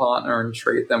serve my partner and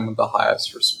treat them with the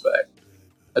highest respect.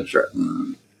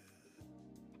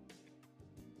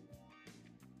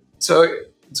 So,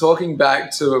 talking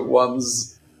back to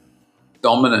one's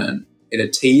dominant in a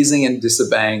teasing and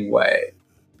disobeying way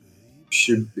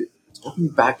should be talking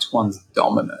back to one's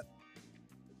dominant.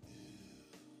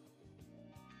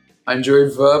 I enjoy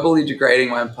verbally degrading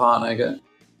my partner.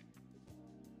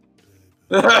 You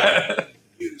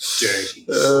dirty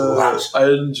slut. I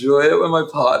enjoy it when my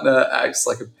partner acts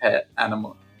like a pet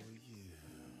animal.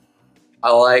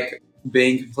 I like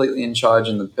being completely in charge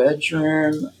in the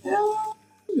bedroom.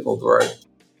 Middle of the road.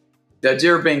 The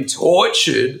idea of being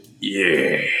tortured,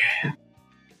 yeah.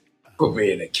 Put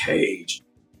me in a cage.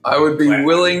 I would be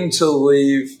willing to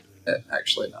leave.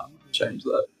 Actually, no. Change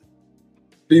that.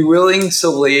 Be willing to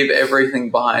leave everything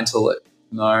behind to live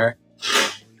the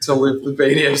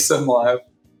BDSM life.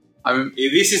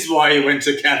 This is why he went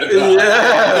to Canada.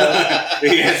 Yeah.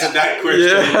 He answered that question.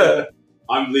 Yeah.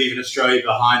 I'm leaving Australia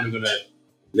behind. I'm going to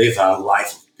live a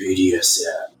life of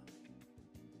BDSM.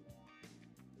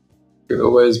 Could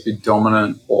always be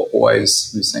dominant or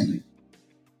always missing.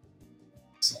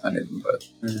 So I need them both.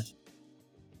 Yeah.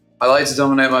 I like to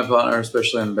dominate my partner,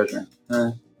 especially in the bedroom.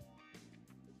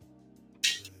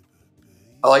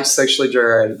 I like sexually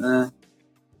gyrated. I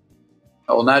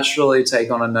will naturally take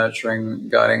on a nurturing,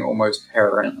 guiding, almost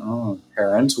parental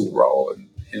role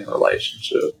in a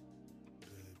relationship.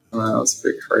 That's a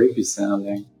bit creepy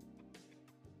sounding.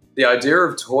 The idea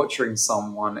of torturing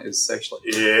someone is sexually...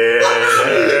 Yeah!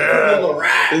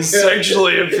 It's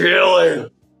sexually appealing.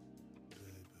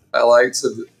 I like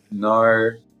to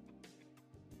know...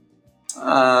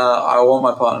 I want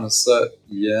my partner to sit.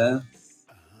 Yeah.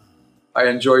 I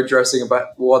enjoy dressing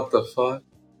about... What the fuck?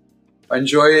 I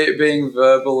enjoy it being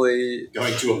verbally...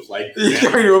 Going to a playground.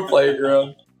 Going to a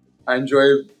playground. I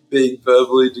enjoy being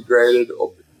verbally degraded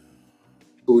or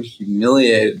called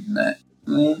humiliated in that.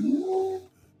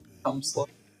 I'm slow.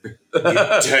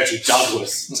 Dirty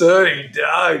Douglas. Dirty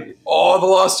Doug. Oh, the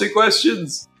last two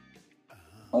questions.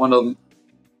 I want to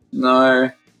know.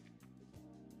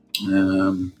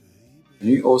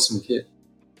 New awesome kid.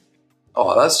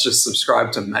 Oh, that's just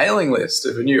subscribe to mailing list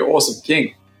of a new awesome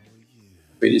king.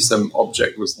 BDSM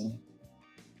object was there.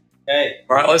 Okay.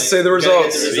 All right, let's see the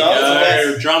results.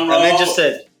 Drum roll. And then just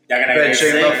said,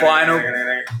 Fetching the final.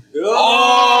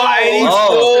 Oh,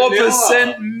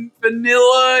 84%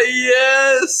 vanilla,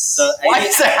 yes. So Why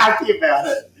is so happy about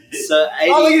it? So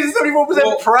 80. Oh, he's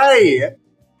 34% prey.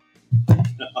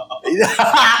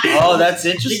 Oh, that's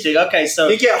interesting. Okay, so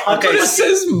You get hunted. okay, It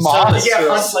says You master. get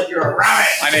hunted like you're a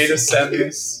rabbit. I need to send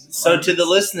this. So to the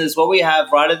listeners, what we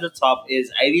have right at the top is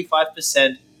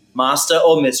 85% master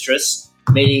or mistress,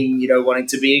 meaning wanting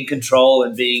to be in control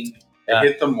and being,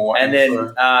 Hit the more. and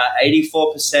then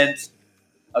 84%.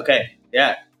 Okay,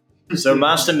 yeah. So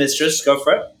master mistress, go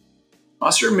for it.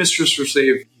 Master and mistress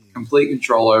receive complete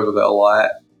control over their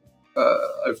life,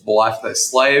 over the life of their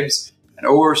slaves, and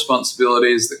all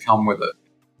responsibilities that come with it.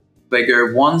 They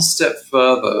go one step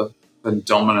further than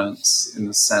dominance in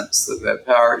the sense that their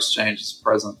power exchange is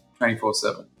present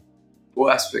 24/7, all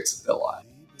aspects of their life,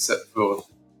 except for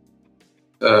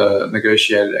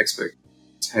negotiated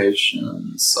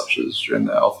expectations, such as during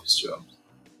their office jobs.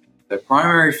 Their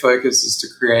primary focus is to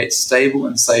create stable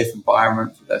and safe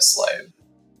environment for their slave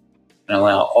and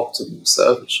allow optimal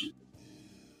servitude.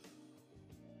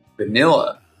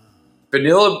 Vanilla,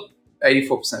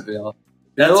 84% vanilla.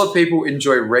 Vanilla people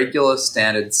enjoy regular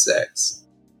standard sex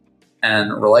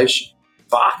and relationship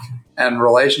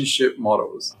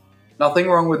models. Nothing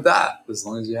wrong with that, as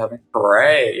long as you're having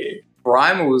prey.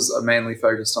 Primals are mainly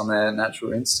focused on their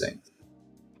natural instincts.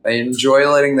 They enjoy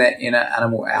letting their inner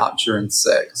animal out during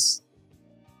sex.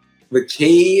 The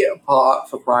key part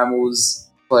for primals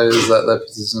players is that their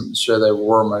participants show their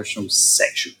raw emotional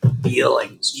sexual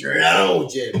feelings during. You're an animal,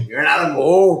 Jim. You're an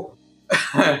animal.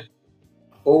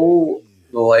 All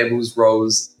the labels,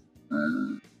 roles,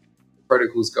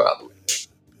 protocols go out the window.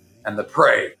 And the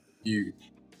prey, you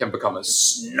can become a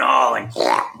snarling,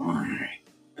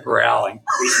 growling,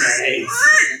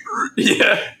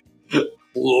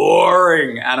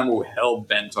 clawing animal hell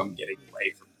bent on getting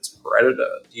away from its predator.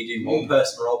 Do you do more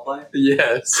person roleplay?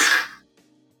 Yes.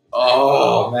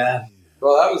 Oh, man.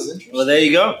 Well, that was interesting. Well, there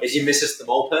you go. Is your missus the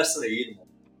mole person or you the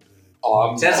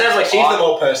mole? Sounds like she's the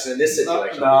mole person in this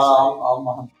situation. No, I'm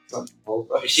 100% the mole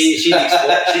person. She'd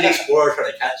explore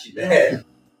trying to catch you there.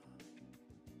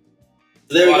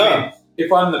 So there we go. I mean,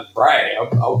 if I'm the prey,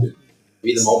 I'll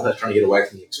be the mole person trying to get away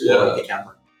from the explorer with the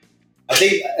camera. I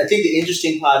think the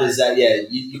interesting part is that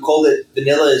you called it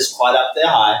vanilla is quite up there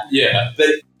high. Yeah. But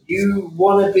you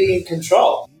want to be in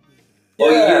control. Or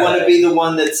you want to be the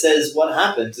one that says what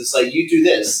happens. It's like you do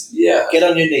this. Yeah. Get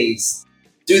on your knees.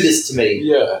 Do this to me.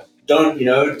 Yeah. Don't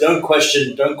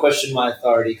question my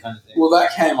authority kind of thing. Well,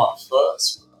 that came up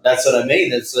first. That's what I mean.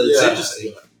 That's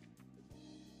interesting.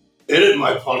 Edit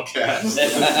my podcast.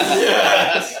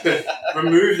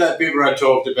 Remove that bit where I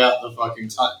talked about the fucking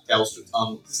Telstra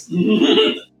tunnels.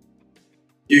 You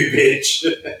bitch.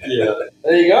 Yeah.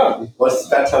 There you go. What's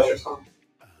that Telstra tunnel?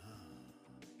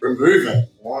 Remove it.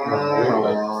 I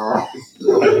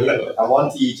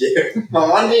want you, Jim. I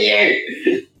want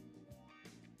you.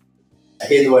 I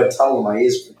hear the word tunnel in my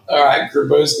ears. Alright,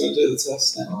 Grimbo's going to do the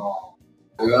test now.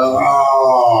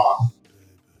 Oh.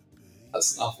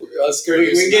 That's enough. Let's go. We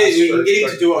can get him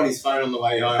to do it on his phone on the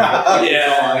way home.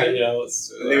 Yeah, let's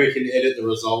do it. And then we can edit the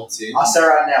results in. I'll say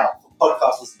right now, the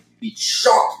podcast listeners would be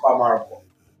shocked by my report.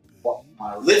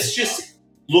 Let's just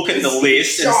look at the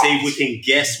list and see if we can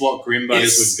guess what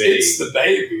Grimbo's would be. It's the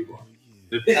baby one.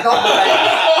 It's not the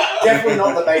baby. Definitely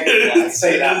not the baby one. I can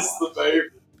say that. It's the baby.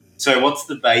 So what's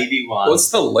the baby one? What's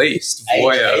the least?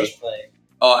 Voyeur. Age play.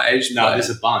 Oh, age No, player. there's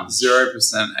a bunch.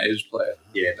 0% age player.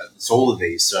 Yeah, but it's all of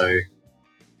these, so...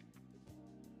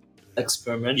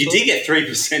 Experimental. You did get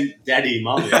 3% daddy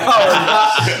mummy.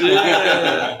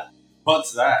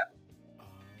 What's that?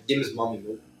 Jim's mummy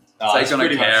milk. Oh, Take on a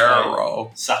carer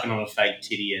role. Sucking on a fake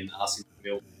titty and asking for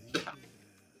milk.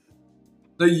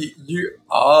 No, you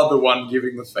are the one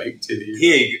giving the fake titty.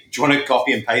 Here, do you want to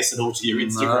copy and paste it all to your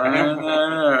Instagram?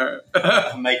 No.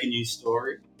 Make a new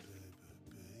story.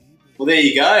 Well, there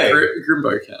you go.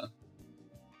 Grimbo can.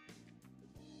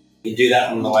 You do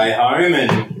that on the way home,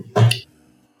 and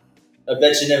I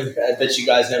bet you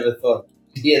guys never thought.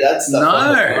 Yeah, that's stuff.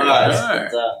 No.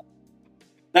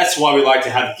 that's why we like to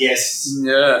have guests.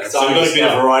 Yeah. So we've got a bit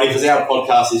of variety because our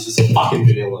podcast is just fucking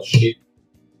vanilla shit.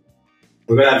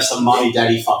 We're gonna have some mummy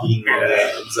daddy fucking on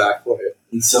there. Exactly.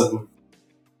 And some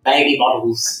baby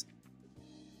bottles.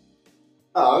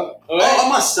 Oh, I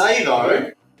must say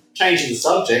though, changing the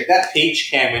subject, that peach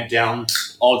can went down,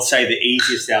 I'd say the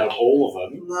easiest out of all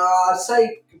of them. No, I'd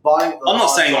say buying the I'm not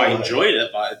saying I solid. enjoyed it,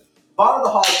 but... Buying the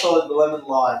hard solid, the lemon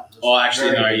lime. Oh,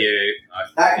 actually, no, Very good. yeah.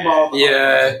 That combined with the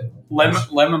Yeah.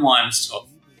 Lemon lime's tough.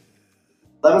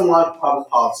 lemon lime pub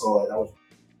hard solid. That was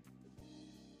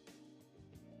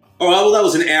All right, well, that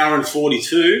was an hour and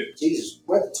 42 Jesus.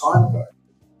 Where'd the time go?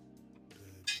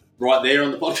 right there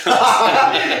on the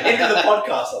podcast. Into the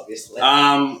podcast, obviously.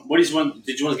 What did you want?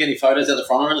 Did you want to get any photos at the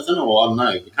front or anything? Or I don't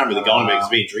know. We can't really go on because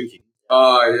we've been drinking.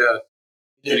 Oh,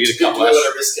 yeah. Did you get a couple do of you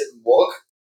want to risk it and walk?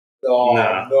 Oh,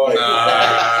 Nah. no.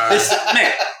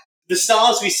 Mate, the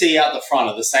stars we see out the front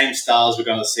are the same stars we're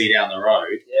going to see down the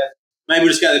road. Yeah. Maybe we'll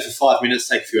just go there for 5 minutes,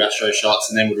 take a few astro shots,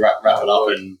 and then we'll wrap it up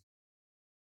and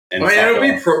I mean, fuck it'll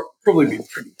be off. probably be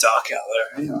pretty dark out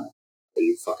there anyway.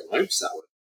 You fucking hope so.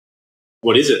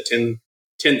 What is it?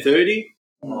 10:30?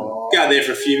 Oh. Go there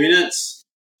for a few minutes.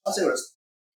 I'll see what it's.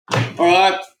 All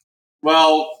right.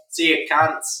 Well, See you,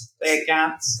 cunts. See you,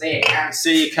 cunts. See you,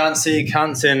 cunts. see you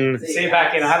cunts, and See you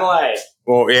back in Adelaide.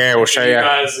 well, yeah, we'll show You you.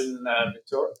 guys in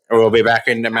Victoria. We'll be back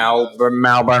in the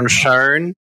Melbourne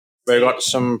soon. We've got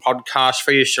some podcasts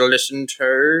for you to listen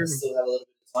to. Still have a little bit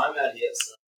of time out here,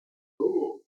 so.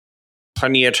 Ooh.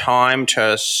 plenty of time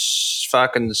to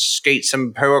fucking skeet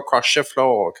some poo across your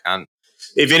floor, cunt.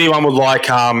 If anyone would like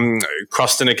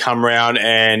Croston to come round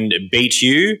and beat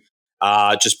you,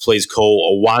 just please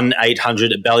call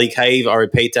 1-800 Cave. I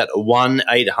repeat that,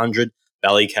 1-800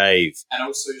 Cave. And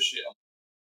also shit.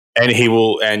 And he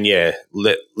will, and yeah,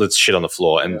 let's shit on the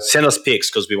floor and send us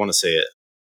pics because we want to see it.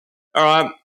 All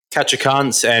right, catch your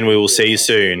cunts, and we will see you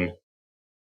soon.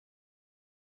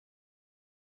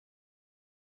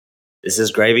 This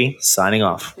is Gravy signing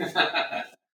off. This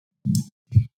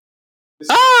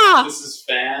is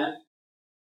fan.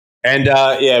 And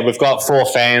yeah, we've got 4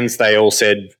 fans. They all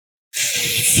said,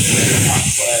 This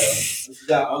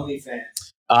is our only fan.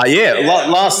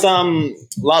 last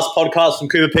podcast from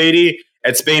Cooper Petey.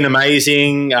 It's been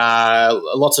amazing.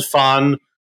 Lots of fun,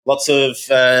 lots of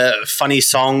funny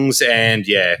songs, and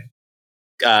yeah,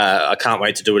 I can't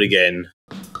wait to do it again.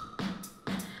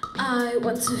 I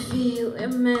want to feel a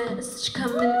message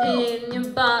coming in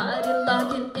your body,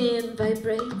 locking in,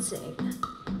 vibrating.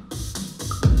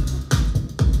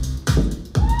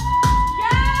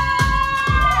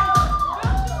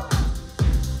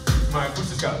 My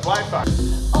pussy's got Wi-Fi.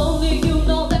 Only you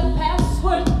know the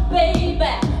password, baby,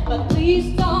 but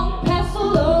please don't pass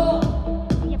along.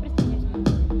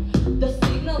 The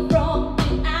signal from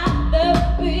the other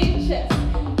beaches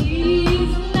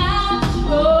is not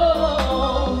strong.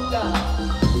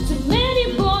 Too many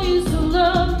boys who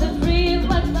love the real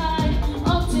Wi-Fi,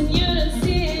 often you don't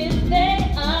see it,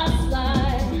 they are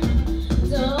sly.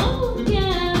 Don't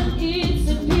get it's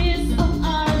a piece of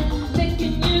art, they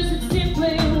can use it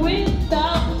simply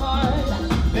without heart.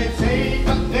 They take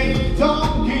what they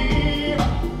don't give,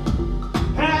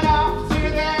 and after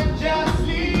that just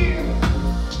leave.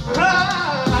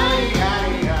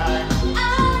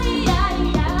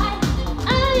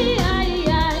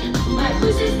 My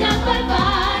pussy's got Wi-Fi.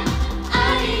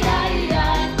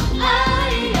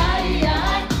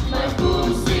 My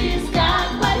pussy's got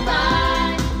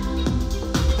Wi-Fi.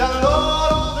 Download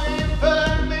all the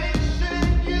information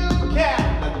you can.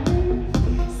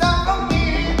 Start from me.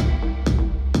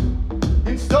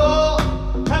 Install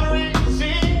every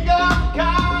single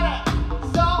card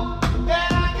so that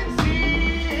I can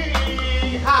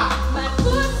see. Ha! My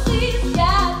pussy's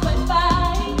got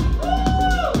Wi-Fi.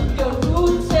 Your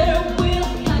router will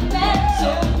connect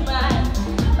to mine.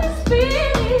 My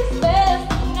speed is fast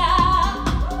now.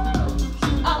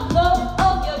 Upload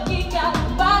all your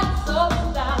gigabytes of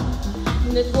stuff.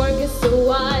 Network is so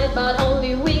wide, but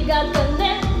only we got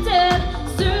connected.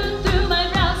 Soon through my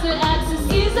browser, access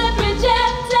isn't rejected.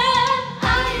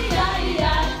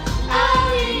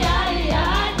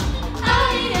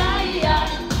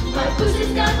 My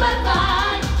pussy's got Wi-Fi.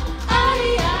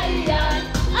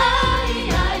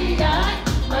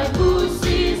 My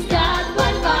pussy's got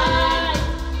Wi-Fi.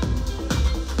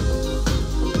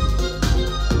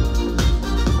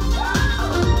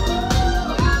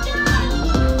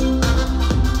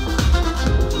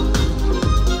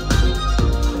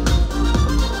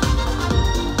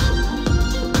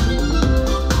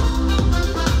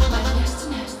 My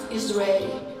next is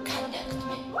ready. Connect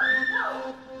me.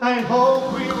 I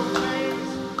hope we will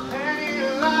face any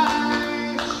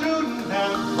lies. Shouldn't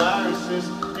have viruses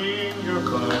in your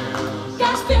files.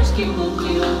 Kaspersky will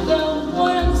kill the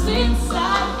worms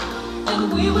inside, and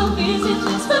we will visit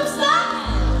this website.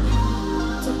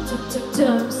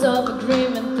 Terms of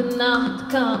agreement are not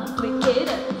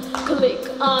complicated. Click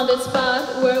on the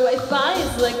spot where Wi-Fi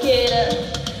is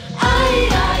located.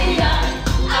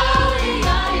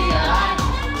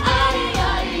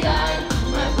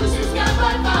 My pussy's got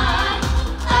Wi-Fi.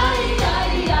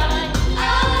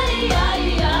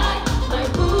 My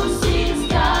pussy's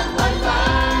got Wi-Fi.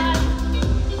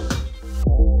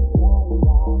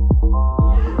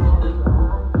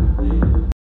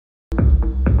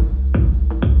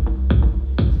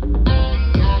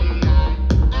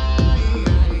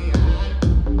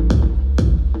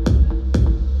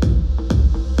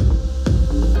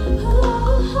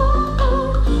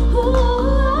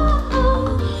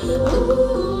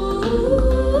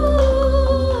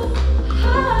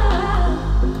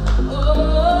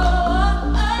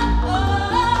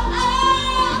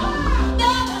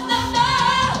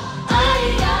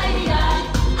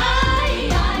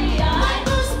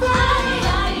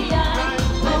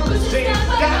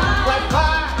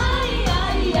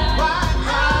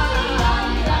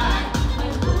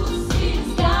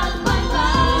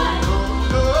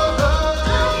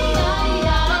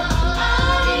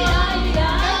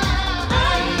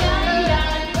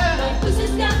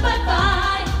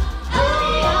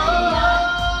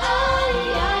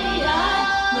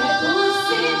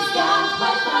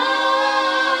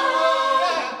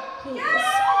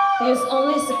 Use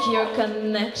only secure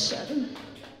connection.